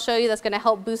end that I'll show you that's going to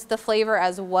help boost the flavor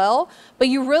as well. But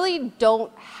you really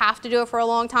don't have to do it for a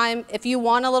long time. If you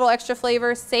want a little extra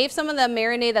flavor, save some of the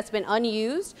marinade that's been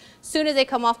unused. As soon as they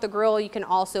come off the grill, you can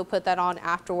also put that on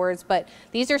afterwards. But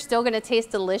these are still going to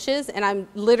taste delicious, and I'm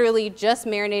literally just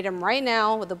marinating them right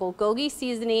now with the bulgogi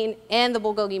seasoning and the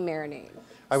bulgogi marinade.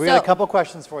 All right, we got a couple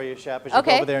questions for you, Chef, as you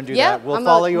go over there and do that. We'll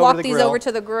follow you over to the grill. Walk these over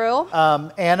to the grill.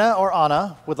 Anna or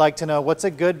Anna would like to know, what's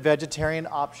a good vegetarian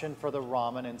option for the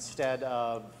ramen instead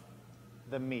of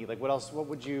the meat? Like, what else? What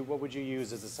would you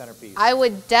use as a centerpiece? I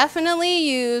would definitely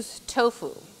use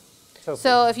tofu.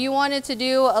 So if you wanted to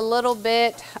do a little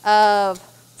bit of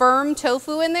firm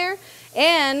tofu in there,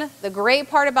 and the great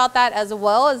part about that as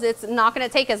well is it's not going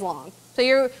to take as long.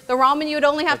 So the ramen you would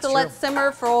only have to let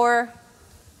simmer for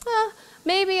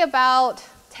maybe about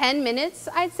 10 minutes,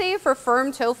 I'd say, for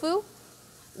firm tofu.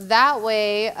 That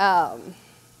way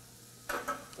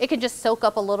it can just soak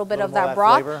up a little bit of that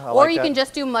broth. Or you can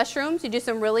just do mushrooms. You do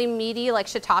some really meaty, like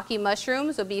shiitake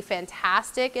mushrooms would be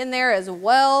fantastic in there as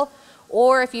well.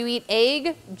 Or if you eat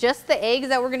egg, just the eggs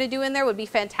that we're going to do in there would be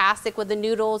fantastic with the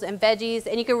noodles and veggies.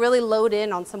 And you can really load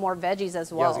in on some more veggies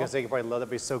as well. Yeah, I was going to say, you could probably load, that'd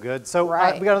be so good. So we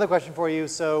got another question for you.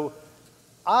 So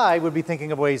I would be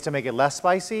thinking of ways to make it less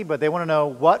spicy, but they want to know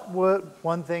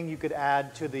one thing you could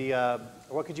add to the,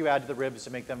 what could you add to the ribs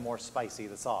to make them more spicy,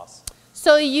 the sauce?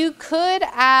 So you could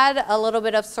add a little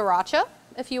bit of sriracha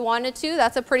if you wanted to.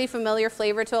 That's a pretty familiar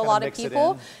flavor to a lot of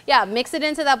people. Yeah, mix it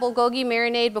into that bulgogi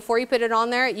marinade before you put it on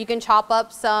there. You can chop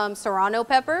up some serrano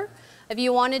pepper. if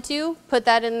you wanted to, put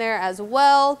that in there as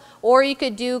well. Or you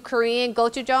could do Korean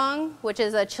gochujang, which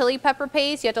is a chili pepper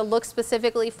paste. You have to look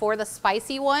specifically for the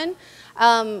spicy one.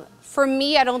 For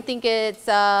me, I don't think it's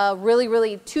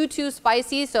really too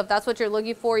spicy. So if that's what you're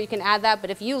looking for, you can add that. But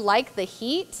if you like the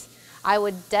heat, I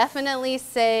would definitely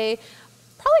say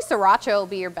probably sriracha will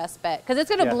be your best bet because it's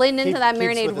going to blend into that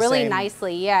marinade really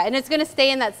nicely. Yeah, and it's going to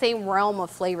stay in that same realm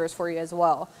of flavors for you as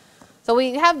well. So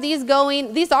we have these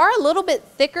going. These are a little bit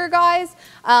thicker, guys,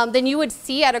 than you would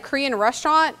see at a Korean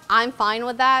restaurant. I'm fine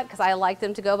with that because I like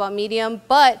them to go about medium.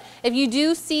 But if you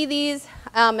do see these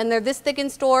and they're this thick in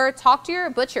store, talk to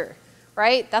your butcher.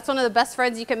 Right? That's one of the best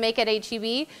friends you can make at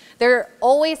H-E-B. They're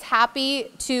always happy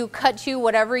to cut you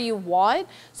whatever you want.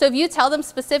 So if you tell them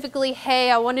specifically, hey,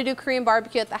 I want to do Korean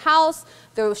barbecue at the house,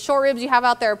 the short ribs you have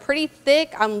out there are pretty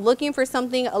thick, I'm looking for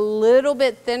something a little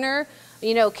bit thinner,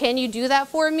 you know, can you do that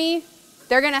for me?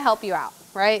 They're going to help you out,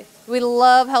 right? We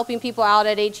love helping people out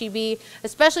at H-E-B,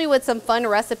 especially with some fun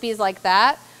recipes like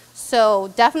that.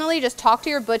 So definitely just talk to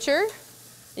your butcher.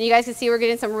 And you guys can see we're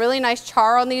getting some really nice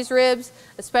char on these ribs,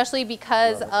 especially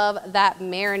because of that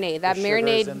marinade. That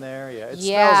marinade in there, it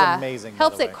smells amazing.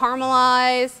 Helps it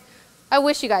caramelize. I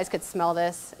wish you guys could smell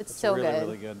this. It's so good.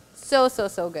 Really good.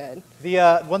 So good.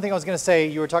 The one thing I was going to say,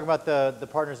 you were talking about the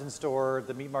partners in store,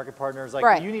 the meat market partners.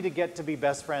 Like you need to get to be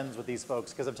best friends with these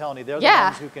folks because I'm telling you, they're the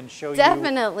ones who can show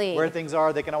you where things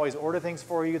are. They can always order things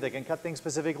for you. They can cut things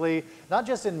specifically, not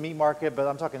just in meat market, but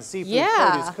I'm talking seafood,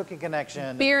 produce, cooking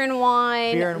connection, beer and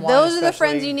wine. Those are the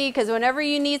friends you need because whenever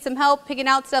you need some help picking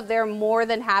out stuff, they're more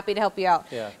than happy to help you out.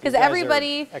 Because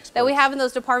everybody that we have in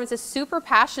those departments is super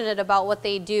passionate about what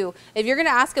they do. If you're going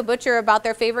to ask a butcher about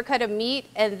their favorite cut of meat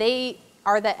and they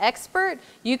are the expert,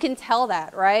 you can tell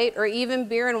that, right? Or even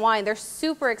beer and wine, they're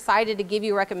super excited to give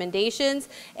you recommendations.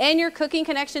 And your cooking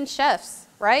connection chefs,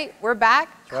 right? We're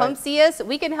back, come see us.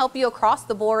 We can help you across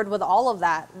the board with all of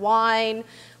that. Wine,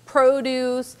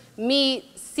 produce, meat,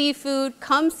 seafood,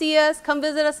 come see us, come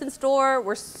visit us in store.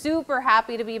 We're super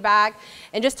happy to be back.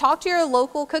 And just talk to your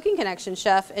local cooking connection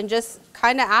chef and just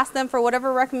kind of ask them for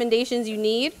whatever recommendations you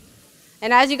need.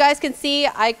 And as you guys can see,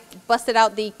 I busted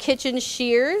out the kitchen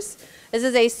shears. This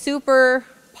is a super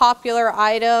popular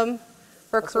item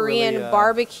for Korean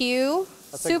barbecue.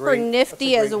 Super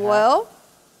nifty as well.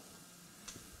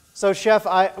 So Chef,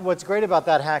 what's great about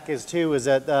that hack is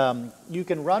that you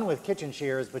can run with kitchen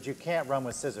shears, but you can't run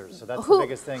with scissors. So that's the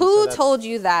biggest thing. Who told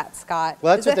you that, Scott?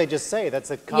 Well, that's what they just say.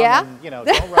 That's a common, you know,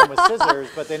 don't run with scissors,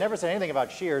 but they never say anything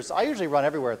about shears. So I usually run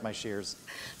everywhere with my shears.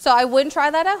 So I wouldn't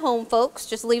try that at home, folks.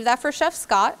 Just leave that for Chef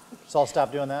Scott. So I'll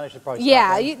stop doing that? I should probably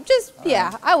stop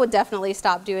right. I would definitely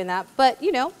stop doing that. But,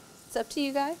 you know, it's up to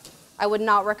you guys. I would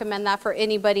not recommend that for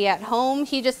anybody at home.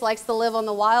 He just likes to live on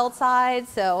the wild side,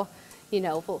 so... You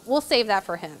know, we'll save that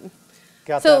for him.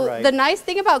 Got that right. The nice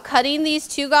thing about cutting these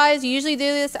two guys, you usually do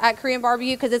this at Korean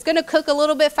barbecue because it's going to cook a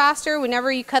little bit faster whenever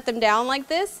you cut them down like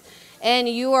this. And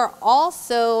you are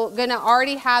also going to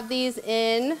already have these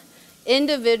in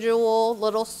individual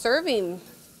little serving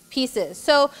pieces.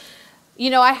 So,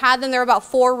 you know, I had them, they're about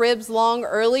 4 ribs long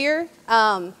earlier.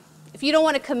 If you don't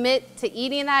want to commit to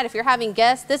eating that, if you're having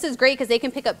guests, this is great because they can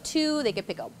pick up 2, they can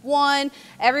pick up 1.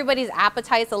 Everybody's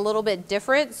appetite's a little bit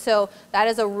different. So that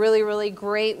is a really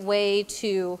great way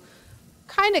to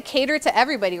kind of cater to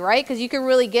everybody, right? Because you can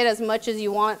really get as much as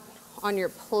you want on your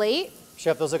plate.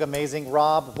 Chef, those look amazing.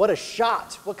 Rob, what a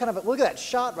shot. What kind of, look at that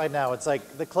shot right now. It's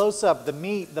like the close-up, the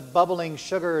meat, the bubbling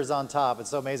sugars on top. It's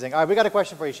so amazing. All right, we got a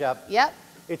question for you, Chef. Yep.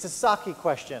 It's a sake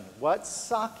question. What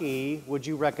sake would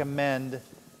you recommend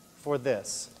for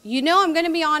this? You know, I'm going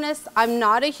to be honest, I'm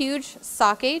not a huge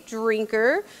sake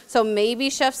drinker, so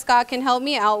maybe Chef Scott can help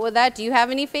me out with that. Do you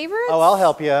have any favorites? Oh, I'll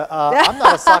help you. I'm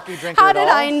not a sake drinker How at all.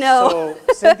 did I know?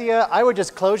 So, Cynthia, I would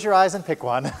just close your eyes and pick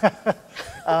one.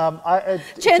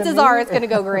 Chances are it's going to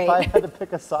go great. If I had to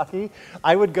pick a sake,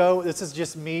 I would go, this is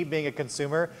just me being a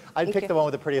consumer, I'd pick the one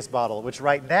with the prettiest bottle, which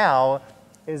right now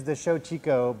is the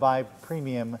Shochico by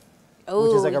Premium. Ooh,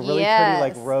 which is like a really pretty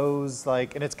like rose,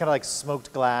 like, and it's kind of like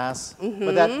smoked glass.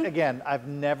 But that, again, I've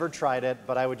never tried it,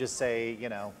 but I would just say, you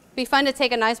know. Be fun to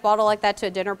take a nice bottle like that to a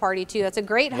dinner party too. That's a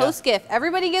great host gift.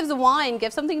 Everybody gives a wine,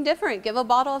 give something different. Give a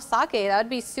bottle of sake, that would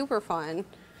be super fun.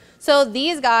 So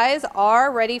these guys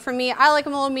are ready for me. I like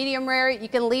them a little medium rare. You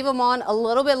can leave them on a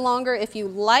little bit longer if you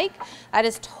like. That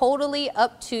is totally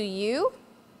up to you.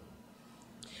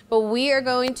 But we are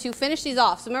going to finish these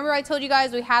off. So remember I told you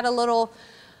guys we had a little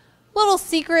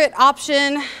secret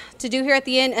option to do here at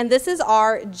the end, and this is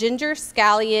our ginger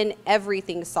scallion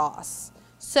everything sauce.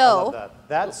 So I love that.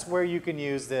 That's where you can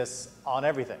use this on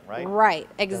everything, right? Right,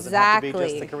 exactly. Doesn't have to be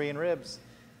just the Korean ribs.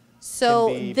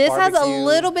 So this has a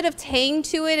little bit of tang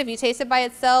to it if you taste it by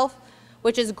itself,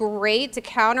 which is great to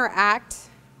counteract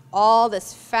all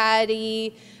this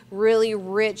fatty, really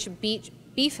rich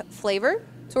beef flavor.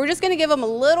 So we're just gonna give them a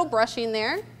little brushing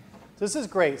there. This is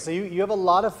great. So you have a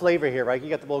lot of flavor here, right? You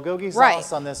got the bulgogi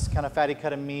sauce on this kind of fatty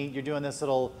cut of meat. You're doing this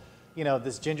little, you know,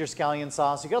 this ginger scallion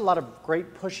sauce. You got a lot of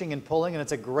great pushing and pulling, and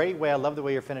it's a great way. I love the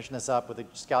way you're finishing this up with the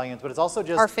scallions, but it's also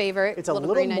just our favorite. It's a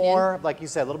little more, like you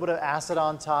said, a little bit of acid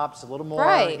on top, just a little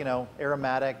more, you know,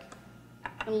 aromatic.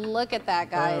 And look at that,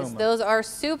 guys. Boom. Those are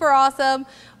super awesome.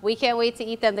 We can't wait to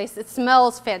eat them. It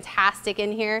smells fantastic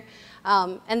in here,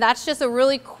 and that's just a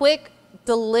really quick,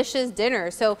 delicious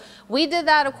dinner. So we did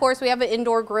that. Of course, we have an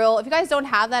indoor grill. If you guys don't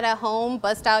have that at home,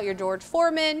 bust out your George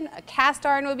Foreman. A cast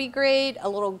iron would be great, a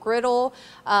little griddle,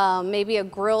 maybe a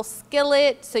grill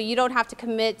skillet, so you don't have to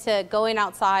commit to going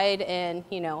outside and,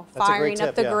 you know, firing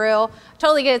up the grill.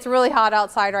 Totally get it. It's really hot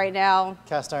outside right now.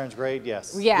 Cast iron's great,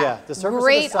 yes. Yeah, the surface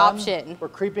great of the sun, option. We're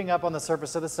creeping up on the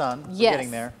surface of the sun. We're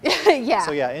getting there. Yeah.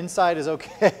 So yeah, inside is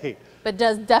okay. But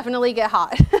does definitely get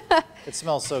hot. It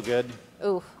smells so good.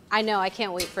 Ooh. I know, I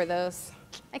can't wait for those.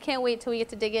 I can't wait till we get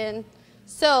to dig in.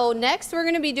 So next we're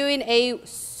gonna be doing a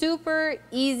super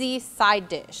easy side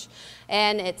dish.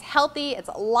 And it's healthy, it's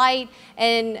light,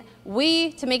 and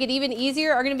we, to make it even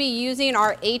easier, are gonna be using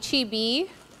our H-E-B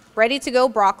ready to go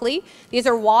broccoli. These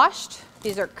are washed,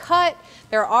 these are cut,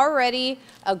 they're already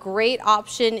a great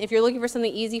option if you're looking for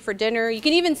something easy for dinner. You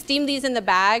can even steam these in the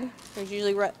bag. There's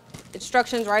usually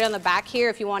instructions right on the back here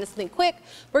if you wanted something quick.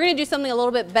 We're gonna do something a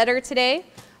little bit better today.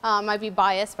 Might be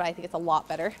biased, but I think it's a lot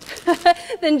better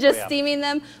than just steaming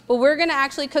them. But we're gonna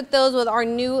actually cook those with our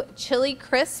new chili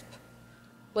crisp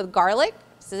with garlic.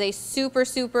 This is a super,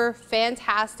 super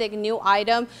fantastic new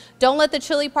item. Don't let the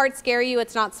chili part scare you.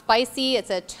 It's not spicy.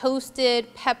 It's a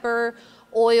toasted pepper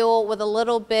oil with a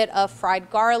little bit of fried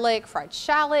garlic, fried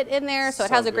shallot in there. So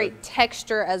it has a great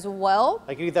texture as well.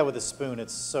 I can eat that with a spoon.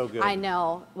 It's so good. I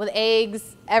know. With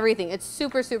eggs, everything. It's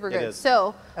super, super good. It is.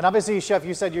 So, and obviously, Chef,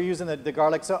 you said you're using the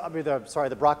garlic, so I mean,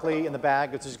 the broccoli in the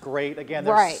bag, which is great. Again,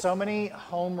 there's so many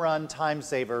home run time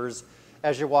savers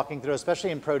as you're walking through,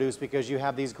 especially in produce, because you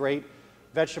have these great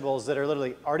vegetables that are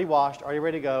literally already washed, already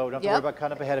ready to go. Don't have to worry about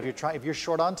cutting up ahead if you're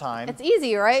short on time. It's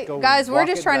easy, right? Guys, we're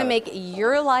just trying to make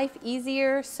your life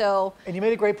easier, so. And you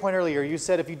made a great point earlier. You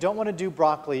said if you don't want to do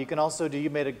broccoli, you can also do, you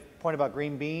made a point about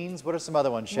green beans. What are some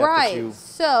other ones, Chef? Right,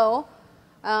 so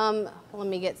let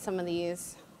me get some of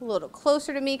these a little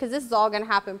closer to me because this is all gonna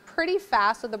happen pretty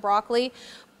fast with the broccoli.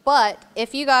 But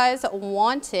if you guys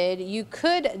wanted, you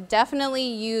could definitely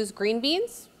use green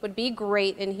beans, would be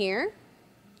great in here.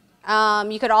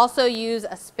 You could also use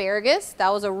asparagus.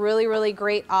 That was a really, really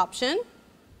great option.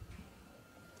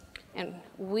 And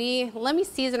let me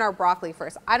season our broccoli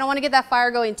first. I don't want to get that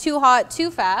fire going too hot, too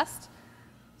fast.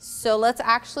 So let's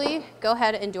actually go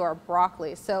ahead and do our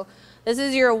broccoli. So this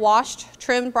is your washed,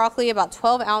 trimmed broccoli, about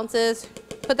 12 ounces.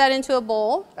 Put that into a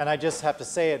bowl. And I just have to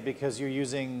say it because you're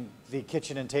using the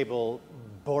kitchen and table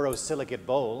borosilicate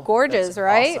bowl. Gorgeous,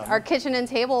 right? Awesome. Our kitchen and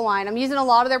table line. I'm using a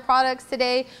lot of their products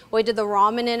today. We did the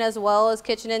ramen in as well as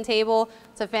kitchen and table.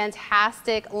 It's a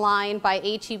fantastic line by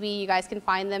H-E-B. You guys can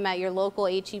find them at your local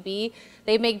H-E-B.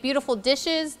 They make beautiful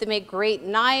dishes. They make great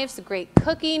knives, great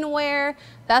cooking ware.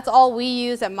 That's all we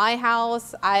use at my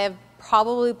house. I have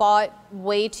probably bought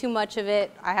way too much of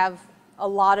it. I have a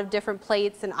lot of different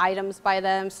plates and items by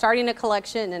them, starting a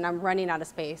collection, and I'm running out of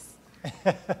space.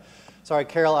 Sorry,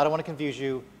 Carol, I don't want to confuse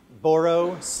you.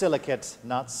 Borosilicate,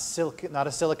 not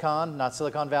a silicon, not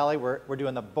Silicon Valley. We're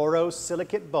doing the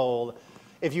borosilicate bowl.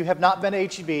 If you have not been to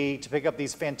H-E-B to pick up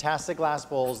these fantastic glass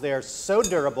bowls, they are so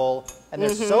durable and they're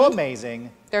so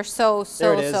amazing. They're so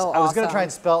there it is. So I was going to try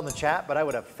and spell it in the chat, but I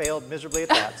would have failed miserably at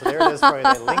that. So there it is for you.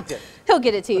 They linked it. He'll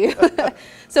get it to you.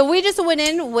 So we just went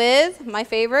in with my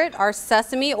favorite, our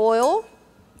sesame oil.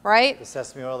 Right? The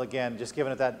sesame oil, again, just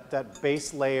giving it that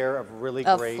base layer of really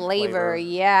great flavor.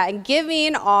 Yeah, and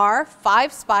giving our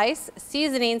 5-spice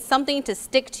seasoning something to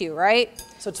stick to, right?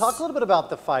 So talk a little bit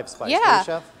about the 5-spice, yeah.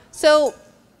 Chef. So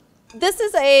this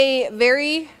is a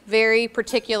very, very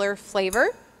particular flavor.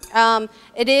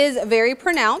 It is very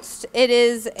pronounced. It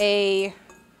is a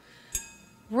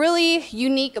really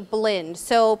unique blend.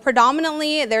 So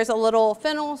predominantly there's a little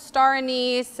fennel, star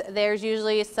anise, there's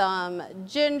usually some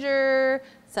ginger,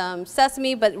 some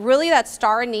sesame, but really that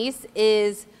star anise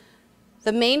is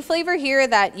the main flavor here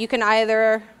that you can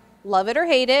either love it or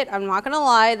hate it. I'm not gonna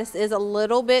lie, this is a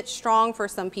little bit strong for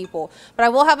some people, but I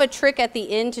will have a trick at the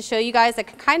end to show you guys that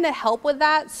can kind of help with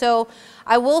that. So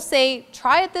I will say,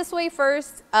 try it this way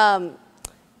first.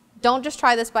 Don't just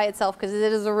try this by itself because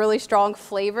it is a really strong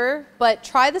flavor, but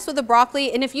try this with the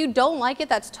broccoli. And if you don't like it,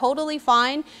 that's totally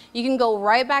fine. You can go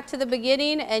right back to the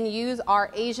beginning and use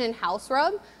our Asian house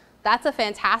rub. That's a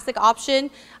fantastic option.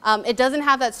 It doesn't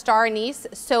have that star anise,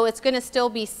 so it's gonna still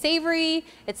be savory.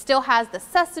 It still has the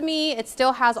sesame. It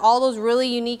still has all those really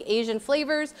unique Asian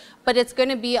flavors, but it's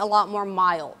gonna be a lot more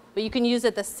mild. But you can use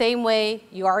it the same way.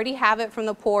 You already have it from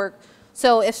the pork.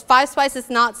 So if 5 spice is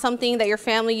not something that your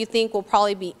family you think will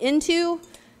probably be into,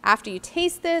 after you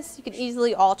taste this, you can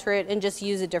easily alter it and just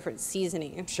use a different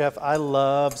seasoning. Chef, I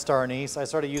love star anise. I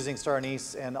started using star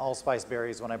anise and allspice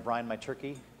berries when I brine my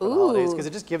turkey for the holidays because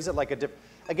it just gives it like a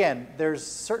again, there's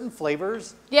certain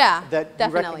flavors that you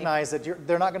recognize that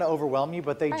they're not going to overwhelm you,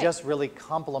 but they just really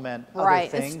complement other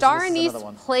things. And star anise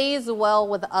plays well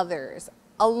with others.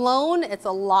 Alone, it's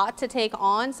a lot to take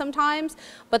on sometimes,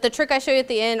 but the trick I show you at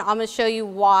the end, I'm gonna show you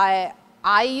why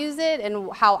I use it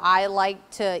and how I like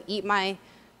to eat my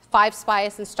 5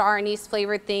 spice and star anise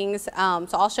flavored things. So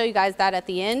I'll show you guys that at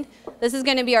the end. This is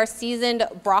gonna be our seasoned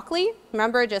broccoli.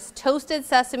 Remember, just toasted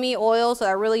sesame oil, so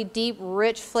that really deep,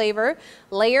 rich flavor.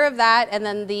 Layer of that, and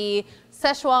then the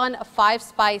Szechuan 5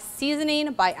 spice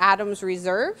seasoning by Adams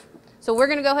Reserve. So we're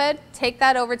gonna go ahead, take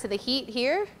that over to the heat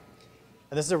here.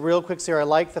 And this is a real quick sear. I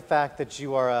like the fact that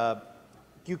you are,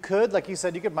 you could, like you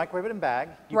said, you could microwave it in bag.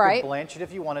 You could blanch it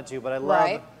if you wanted to, but I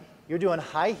love you're doing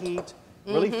high heat,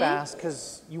 really fast,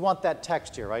 because you want that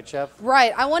texture, right, Chef?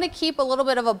 Right. I want to keep a little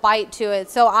bit of a bite to it.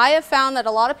 So I have found that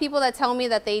a lot of people that tell me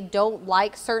that they don't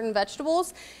like certain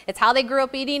vegetables, it's how they grew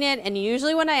up eating it, and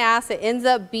usually when I ask, it ends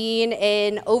up being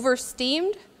an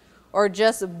over-steamed or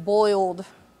just boiled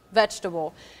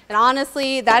vegetable. And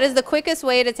honestly, that is the quickest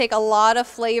way to take a lot of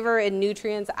flavor and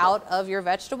nutrients out of your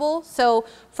vegetable. So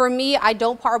for me, I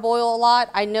don't parboil a lot.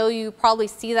 I know you probably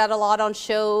see that a lot on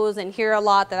shows and hear a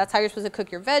lot that that's how you're supposed to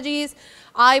cook your veggies.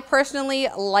 I personally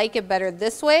like it better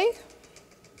this way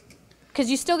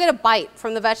because you still get a bite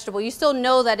from the vegetable. You still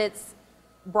know that it's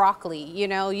broccoli, you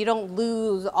know, you don't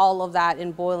lose all of that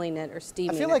in boiling it or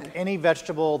steaming it. I feel like any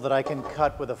vegetable that I can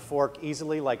cut with a fork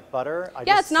easily, like butter,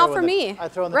 it's not for me. I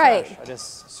throw in the trash. I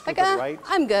just scoop it right.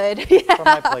 I'm good. From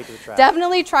my plate to the trash.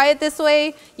 Definitely try it this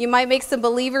way. You might make some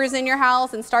believers in your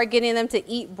house and start getting them to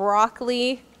eat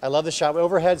broccoli. I love the shot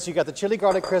overhead. So you got the chili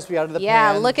garlic crispy out of the pan.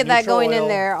 Yeah, look at that going in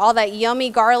there. All that yummy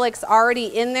garlic's already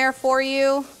in there for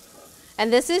you.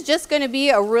 And this is just going to be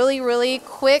a really, really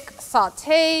quick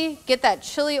saute. Get that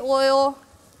chili oil.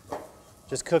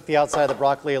 Just cook the outside of the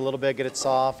broccoli a little bit, get it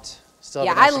soft. Still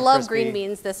I love green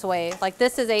beans this way. Like,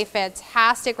 this is a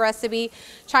fantastic recipe.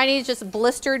 Chinese just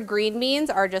blistered green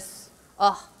beans are just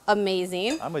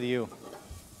amazing. I'm with you.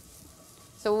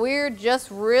 So we're just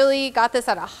really got this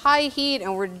at a high heat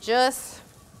and we're just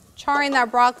charring that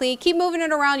broccoli. Keep moving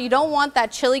it around. You don't want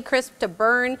that chili crisp to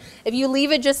burn. If you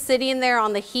leave it just sitting there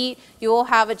on the heat, you will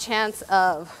have a chance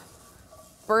of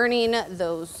burning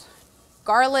those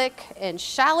garlic and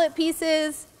shallot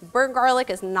pieces. Burnt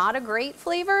garlic is not a great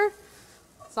flavor.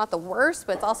 It's not the worst,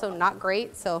 but it's also not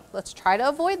great. So let's try to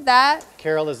avoid that.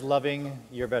 Carol is loving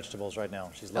your vegetables right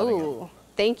now. She's loving it.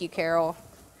 Thank you, Carol.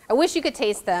 I wish you could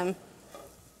taste them.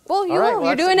 Well,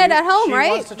 you're doing it at home,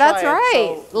 right? That's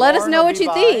right. So let us know what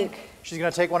you think. She's going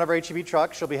to take one of her HEB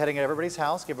trucks. She'll be heading to everybody's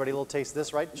house. Give everybody a little taste of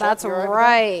this, right? That's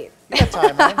right. You got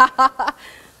time, right?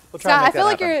 We'll try and make I feel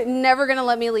like you're never going to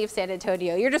let me leave San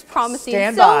Antonio. You're just promising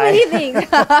so many things.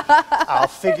 I'll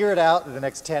figure it out in the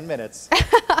next 10 minutes.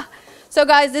 So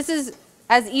guys, this is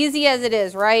as easy as it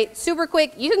is, right? Super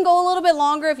quick. You can go a little bit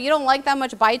longer if you don't like that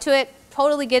much bite to it.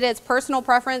 Totally get it. It's personal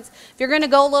preference. If you're going to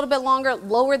go a little bit longer,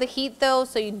 lower the heat though,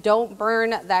 so you don't burn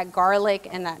that garlic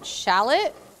and that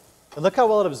shallot. And look how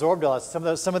well it absorbed all that. Some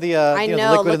of the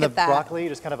liquid in the broccoli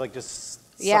just kind of like just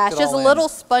it's just little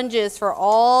sponges for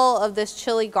all of this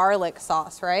chili garlic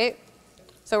sauce, right?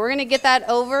 So we're going to get that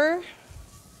over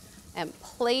and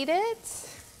plate it.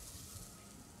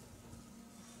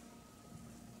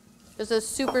 Just a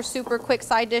super, super quick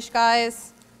side dish,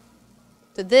 guys.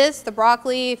 So this, the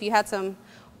broccoli, if you had some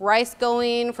rice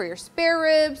going for your spare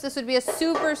ribs, this would be a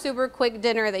super, super quick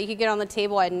dinner that you could get on the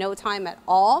table at no time at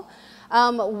all.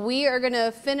 We are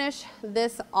gonna finish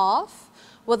this off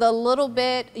with a little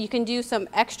bit, you can do some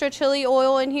extra chili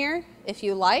oil in here if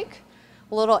you like.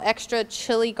 A little extra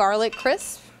chili garlic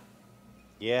crisp.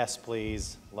 Yes,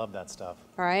 please. Love that stuff.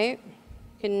 All right.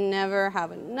 You can never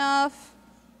have enough.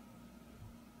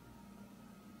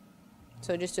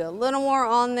 So just do a little more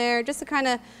on there, just to kind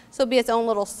of, so it'll be its own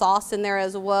little sauce in there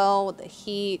as well with the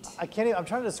heat. I'm trying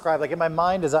to describe, like in my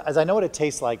mind, as I know what it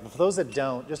tastes like, but for those that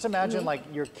don't, just imagine like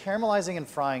you're caramelizing and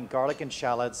frying garlic and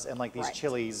shallots and like these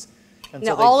chilies, And it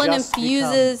all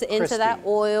infuses into that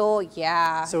oil.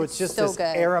 Yeah. So it's just so this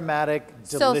good. Aromatic,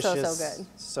 delicious. So good.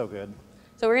 So good.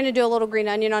 So we're going to do a little green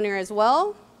onion on here as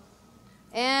well.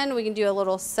 And we can do a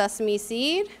little sesame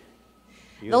seed.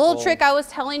 Beautiful. The little trick I was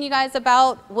telling you guys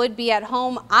about would be at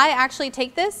home. I actually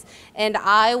take this and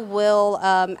I will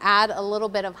add a little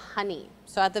bit of honey.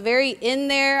 So at the very end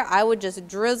there, I would just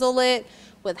drizzle it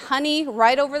with honey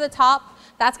right over the top.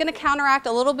 That's going to counteract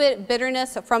a little bit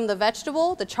bitterness from the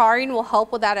vegetable. The charring will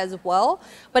help with that as well,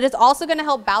 but it's also going to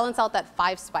help balance out that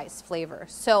 5-spice flavor.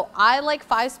 So I like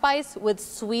 5-spice with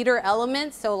sweeter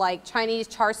elements, so like Chinese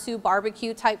char siu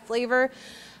barbecue type flavor.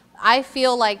 I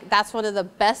feel like that's one of the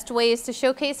best ways to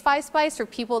showcase 5-spice for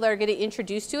people that are getting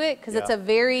introduced to it, because it's a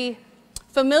very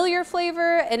familiar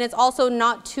flavor, and it's also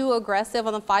not too aggressive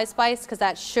on the 5-spice because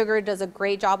that sugar does a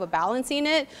great job of balancing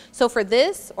it. So for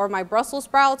this, or my Brussels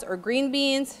sprouts or green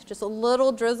beans, just a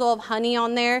little drizzle of honey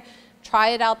on there. Try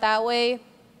it out that way.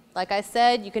 Like I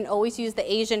said, you can always use the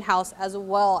Asian house as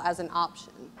well as an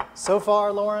option. So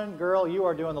far, Lauren, girl, you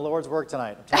are doing the Lord's work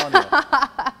tonight. I'm telling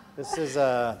you.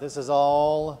 This is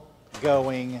all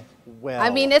going well. I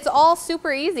mean, it's all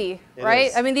super easy, right?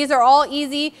 I mean, these are all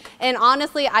easy, and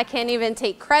honestly, I can't even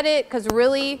take credit because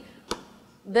really,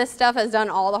 this stuff has done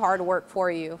all the hard work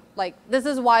for you. Like, this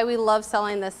is why we love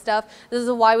selling this stuff. This is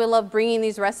why we love bringing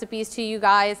these recipes to you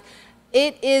guys.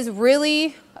 It is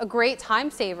really a great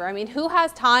time saver. I mean, who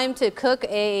has time to cook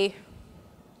a,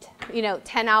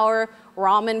 10-hour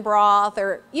ramen broth,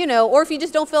 or, or if you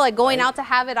just don't feel like going out to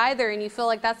have it either and you feel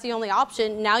like that's the only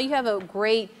option, now you have a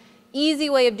great easy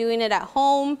way of doing it at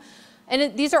home.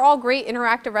 And these are all great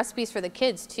interactive recipes for the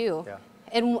kids too. Yeah.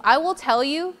 And I will tell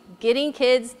you, getting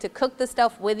kids to cook the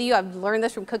stuff with you, I've learned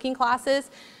this from cooking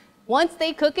classes, once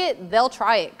they cook it, they'll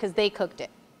try it because they cooked it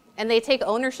and they take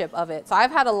ownership of it. So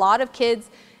I've had a lot of kids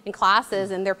in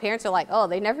classes and their parents are like, oh,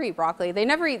 they never eat broccoli, they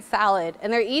never eat salad,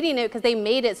 and they're eating it because they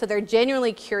made it, so they're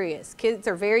genuinely curious. Kids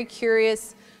are very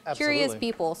curious. Absolutely. Curious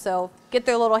people, so get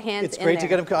their little hands in there. It's great to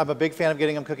get them. I'm a big fan of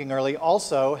getting them cooking early.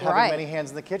 Also, having many hands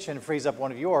in the kitchen frees up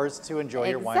one of yours to enjoy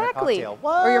your wine or cocktail.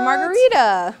 What? Or your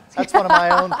margarita. That's one of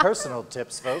my own personal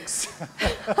tips, folks.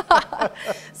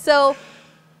 So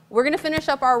we're gonna finish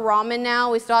up our ramen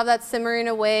now. We still have that simmering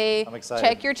away. I'm excited.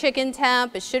 Check your chicken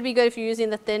temp. It should be good if you're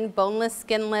using the thin, boneless,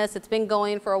 skinless. It's been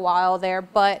going for a while there,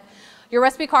 but your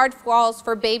recipe card calls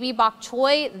for baby bok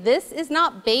choy. This is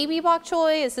not baby bok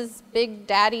choy. This is big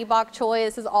daddy bok choy.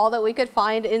 This is all that we could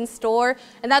find in store,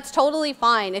 and that's totally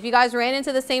fine. If you guys ran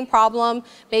into the same problem,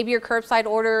 maybe your curbside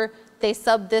order, they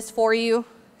subbed this for you.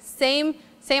 Same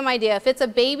idea. If it's a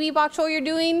baby bok choy you're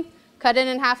doing, cut it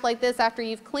in half like this after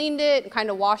you've cleaned it and kind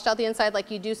of washed out the inside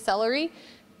like you do celery.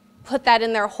 Put that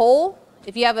in there whole.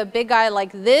 If you have a big guy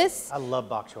like this. I love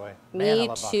bok choy. Me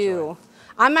too.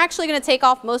 I'm actually going to take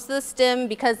off most of the stem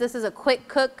because this is a quick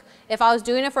cook. If I was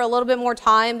doing it for a little bit more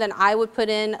time, then I would put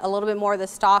in a little bit more of the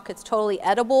stock. It's totally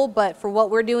edible, but for what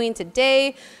we're doing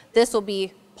today, this will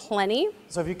be plenty.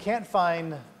 So if you can't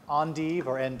find endive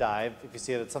or endive, if you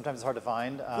see it, sometimes it's hard to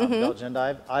find, Belgian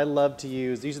endive. I love to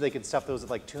use, usually they can stuff those with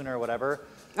like tuna or whatever.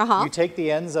 You take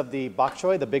the ends of the bok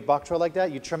choy, the big bok choy like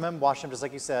that, you trim them, wash them just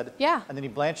like you said, and then you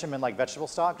blanch them in like vegetable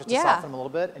stock just to soften them a little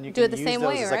bit, and you can use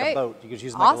those as like a boat. You can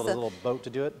use them like a little boat to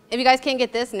do it. If you guys can't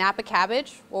get this, Napa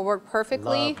cabbage will work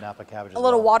perfectly. Love Napa cabbage. A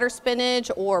little water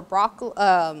spinach or broccoli,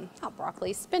 not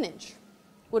broccoli, spinach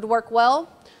would work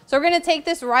well. So we're gonna take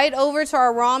this right over to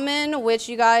our ramen, which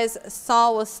you guys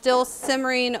saw was still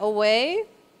simmering away.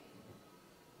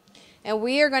 And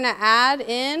we are gonna add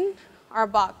in our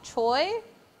bok choy.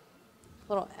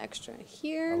 A little extra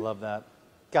here. I love that.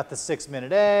 Got the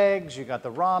 6-minute eggs, you got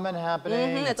the ramen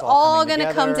happening. It's all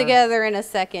gonna come together in a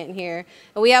second here.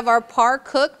 And we have our par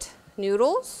cooked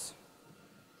noodles.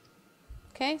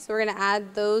 Okay, so we're gonna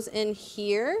add those in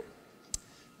here.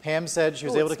 Pam said she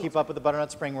was able to keep up with the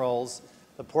butternut spring rolls.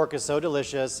 The pork is so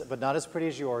delicious, but not as pretty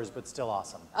as yours, but still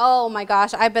awesome. Oh my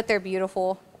gosh, I bet they're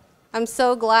beautiful. I'm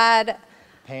so glad.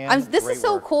 Pam, this is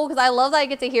so cool because I love that I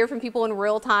get to hear from people in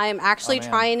real time, actually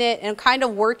trying it and kind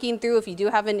of working through if you do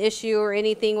have an issue or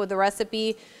anything with the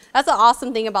recipe. That's the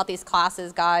awesome thing about these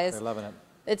classes, guys. They're loving it.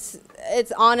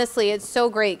 It's honestly, it's so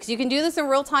great because you can do this in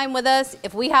real time with us.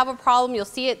 If we have a problem, you'll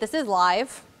see it. This is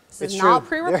live. This is not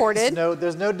pre-recorded.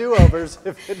 There's no do-overs.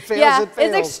 If it fails, it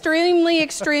fails. It's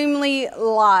extremely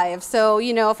live. So,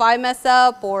 if I mess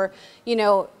up or,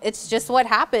 it's just what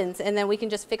happens, and then we can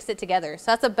just fix it together.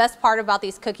 So that's the best part about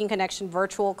these Cooking Connection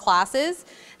virtual classes.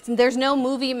 There's no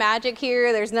movie magic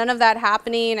here. There's none of that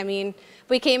happening. I mean, if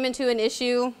we came into an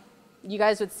issue, you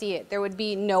guys would see it. There would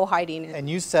be no hiding it. And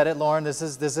you said it, Lauren.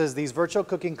 These virtual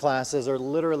cooking classes are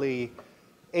literally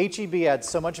HEB adds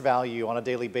so much value on a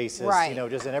daily basis, right. you know,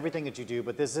 just in everything that you do,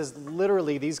 but this is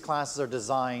literally, these classes are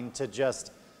designed to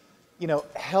just, you know,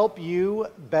 help you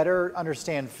better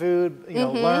understand food, you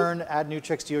know, learn, add new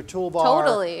tricks to your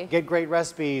toolbar, get great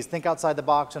recipes, think outside the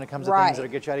box when it comes to things that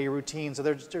get you out of your routine. So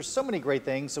there's so many great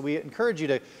things. So we encourage you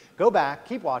to go back,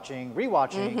 keep watching,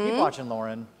 rewatching, keep watching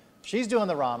Lauren. She's doing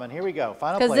the ramen. Here we go.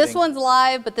 Final plating. Because this one's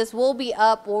live, but this will be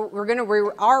up. We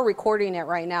are recording it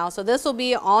right now. So this will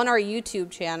be on our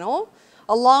YouTube channel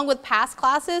along with past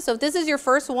classes. So if this is your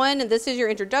first one and this is your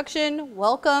introduction,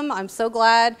 welcome. I'm so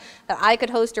glad that I could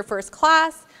host your first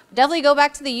class. Definitely go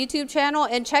back to the YouTube channel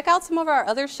and check out some of our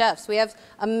other chefs. We have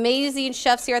amazing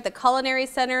chefs here at the Culinary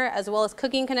Center, as well as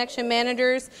Cooking Connection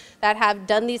managers that have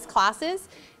done these classes.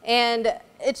 And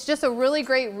it's just a really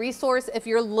great resource if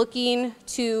you're looking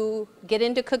to get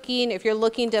into cooking, if you're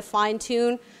looking to fine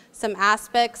tune some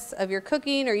aspects of your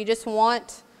cooking, or you just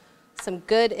want some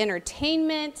good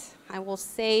entertainment. I will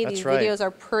say these videos are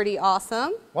pretty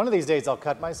awesome. One of these days I'll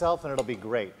cut myself and it'll be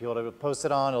great. People will post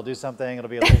it on, it'll do something, it'll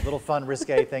be a little fun,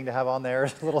 risque thing to have on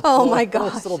there. Oh my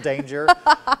gosh. Little danger.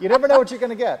 You never know what you're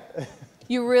gonna get.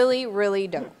 You really, really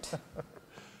don't.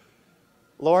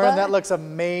 Lauren, that looks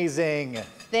amazing.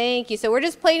 Thank you. So we're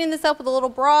just plating this up with a little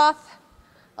broth,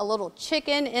 a little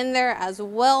chicken in there as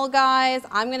well, guys.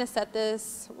 I'm going to set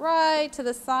this right to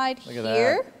the side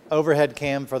here. That. Overhead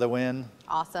cam for the win.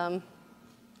 Awesome.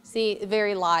 See,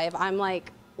 very live. I'm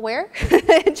like, where?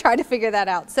 Try to figure that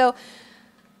out. So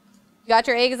you got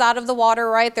your eggs out of the water,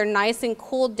 right? They're nice and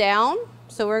cooled down.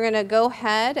 So we're going to go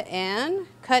ahead and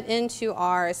cut into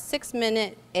our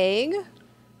 6-minute egg.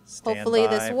 Hopefully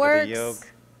this works. For the yolk.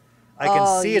 I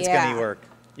can see it's going to work.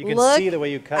 You can see the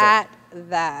way you cut it. Look at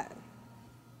that.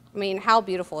 I mean, how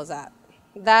beautiful is that?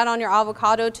 That on your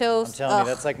avocado toast. I'm telling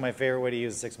you, that's like my favorite way to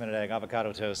use a 6-minute egg,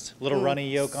 avocado toast. Little runny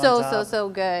yolk on top. So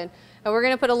good. And we're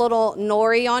going to put a little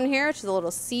nori on here, which is a little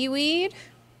seaweed.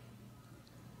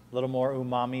 A little more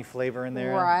umami flavor in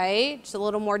there. Right. Just a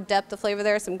little more depth of flavor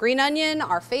there. Some green onion,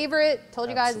 our favorite. Told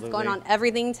you guys it's going on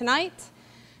everything tonight.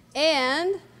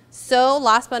 And so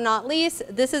last but not least,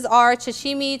 this is our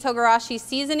sashimi togarashi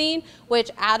seasoning, which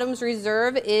Adam's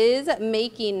Reserve is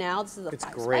making now. This is a 5-spice.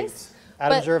 It's great.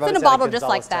 It's in a bottle just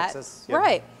like that. Yep.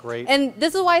 Right. Great. And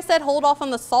this is why I said hold off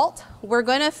on the salt. We're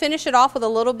going to finish it off with a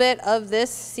little bit of this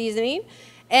seasoning.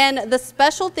 And the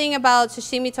special thing about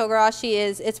sashimi togarashi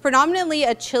is it's predominantly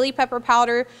a chili pepper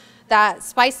powder, that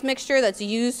spice mixture that's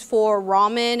used for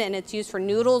ramen and it's used for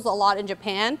noodles a lot in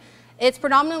Japan. It's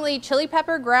predominantly chili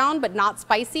pepper ground, but not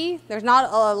spicy. There's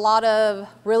not a lot of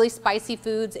really spicy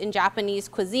foods in Japanese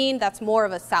cuisine. That's more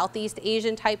of a Southeast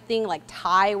Asian type thing, like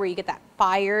Thai, where you get that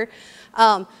fire.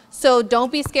 So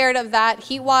don't be scared of that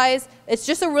heat-wise. It's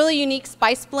just a really unique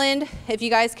spice blend. If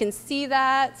you guys can see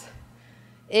that,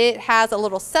 it has a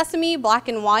little sesame, black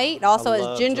and white. It also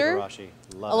has ginger,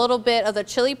 a little bit of the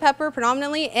chili pepper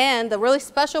predominantly, and the really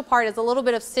special part is a little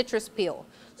bit of citrus peel.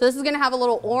 So this is going to have a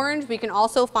little orange, but you can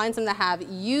also find some that have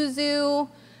yuzu.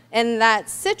 And that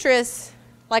citrus,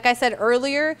 like I said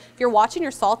earlier, if you're watching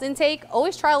your salt intake,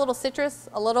 always try a little citrus,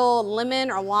 a little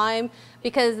lemon or lime,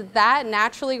 because that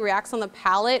naturally reacts on the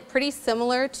palate pretty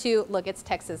similar to, look, it's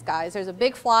Texas, guys. There's a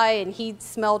big fly and he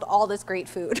smelled all this great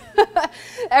food.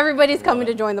 Everybody's coming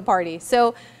to join the party.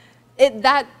 So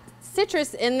that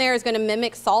citrus in there is going to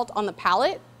mimic salt on the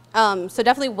palate. So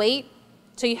definitely wait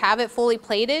till you have it fully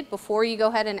plated before you go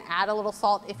ahead and add a little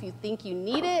salt if you think you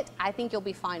need it. I think you'll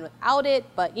be fine without it,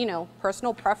 but you know,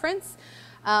 personal preference.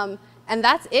 And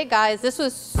that's it, guys. This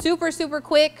was super, super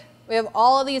quick. We have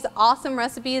all of these awesome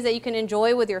recipes that you can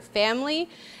enjoy with your family.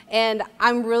 And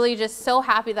I'm really just so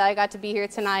happy that I got to be here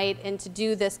tonight and to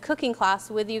do this cooking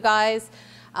class with you guys.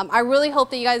 I really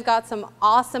hope that you guys got some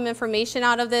awesome information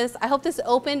out of this. I hope this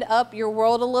opened up your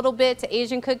world a little bit to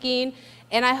Asian cooking.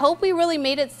 And I hope we really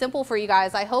made it simple for you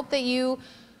guys. I hope that you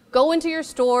go into your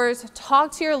stores, talk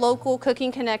to your local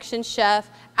Cooking Connection chef,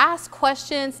 ask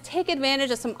questions, take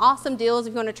advantage of some awesome deals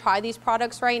if you want to try these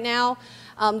products right now.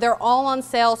 They're all on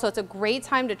sale, so it's a great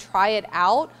time to try it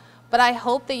out. But I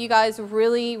hope that you guys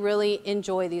really, really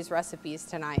enjoy these recipes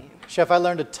tonight. Chef, I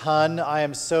learned a ton. I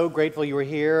am so grateful you were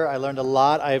here. I learned a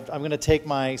lot. I'm going to take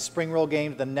my spring roll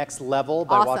game to the next level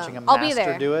by watching a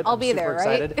master do it. I'll be there,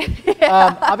 right?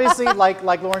 Yeah. Obviously, like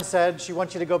Lauren said, she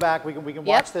wants you to go back. We can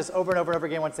watch this over and over and over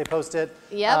again once they post it.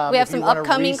 Yep. We have some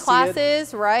upcoming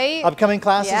classes, right? Upcoming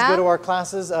classes. Go to our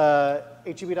classes.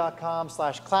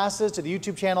 HEB.com/classes, to the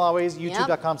YouTube channel always,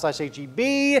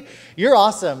 youtube.com/HEB. You're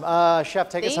awesome. Chef,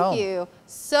 take us home. Thank you.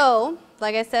 So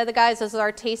Like I said, guys, this is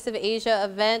our Taste of Asia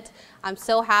event. I'm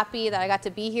so happy that I got to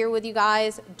be here with you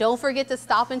guys. Don't forget to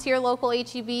stop into your local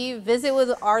HEB, visit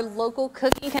with our local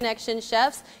Cooking Connection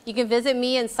chefs. You can visit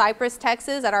me in Cypress,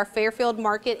 Texas at our Fairfield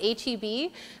Market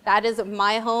HEB. That is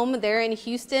my home there in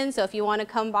Houston. So if you want to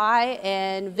come by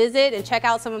and visit and check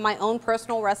out some of my own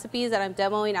personal recipes that I'm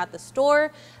demoing at the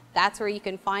store, that's where you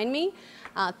can find me.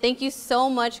 Thank you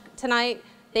so much tonight.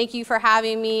 Thank you for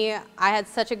having me. I had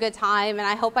such a good time, and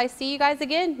I hope I see you guys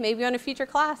again, maybe on a future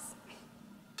class.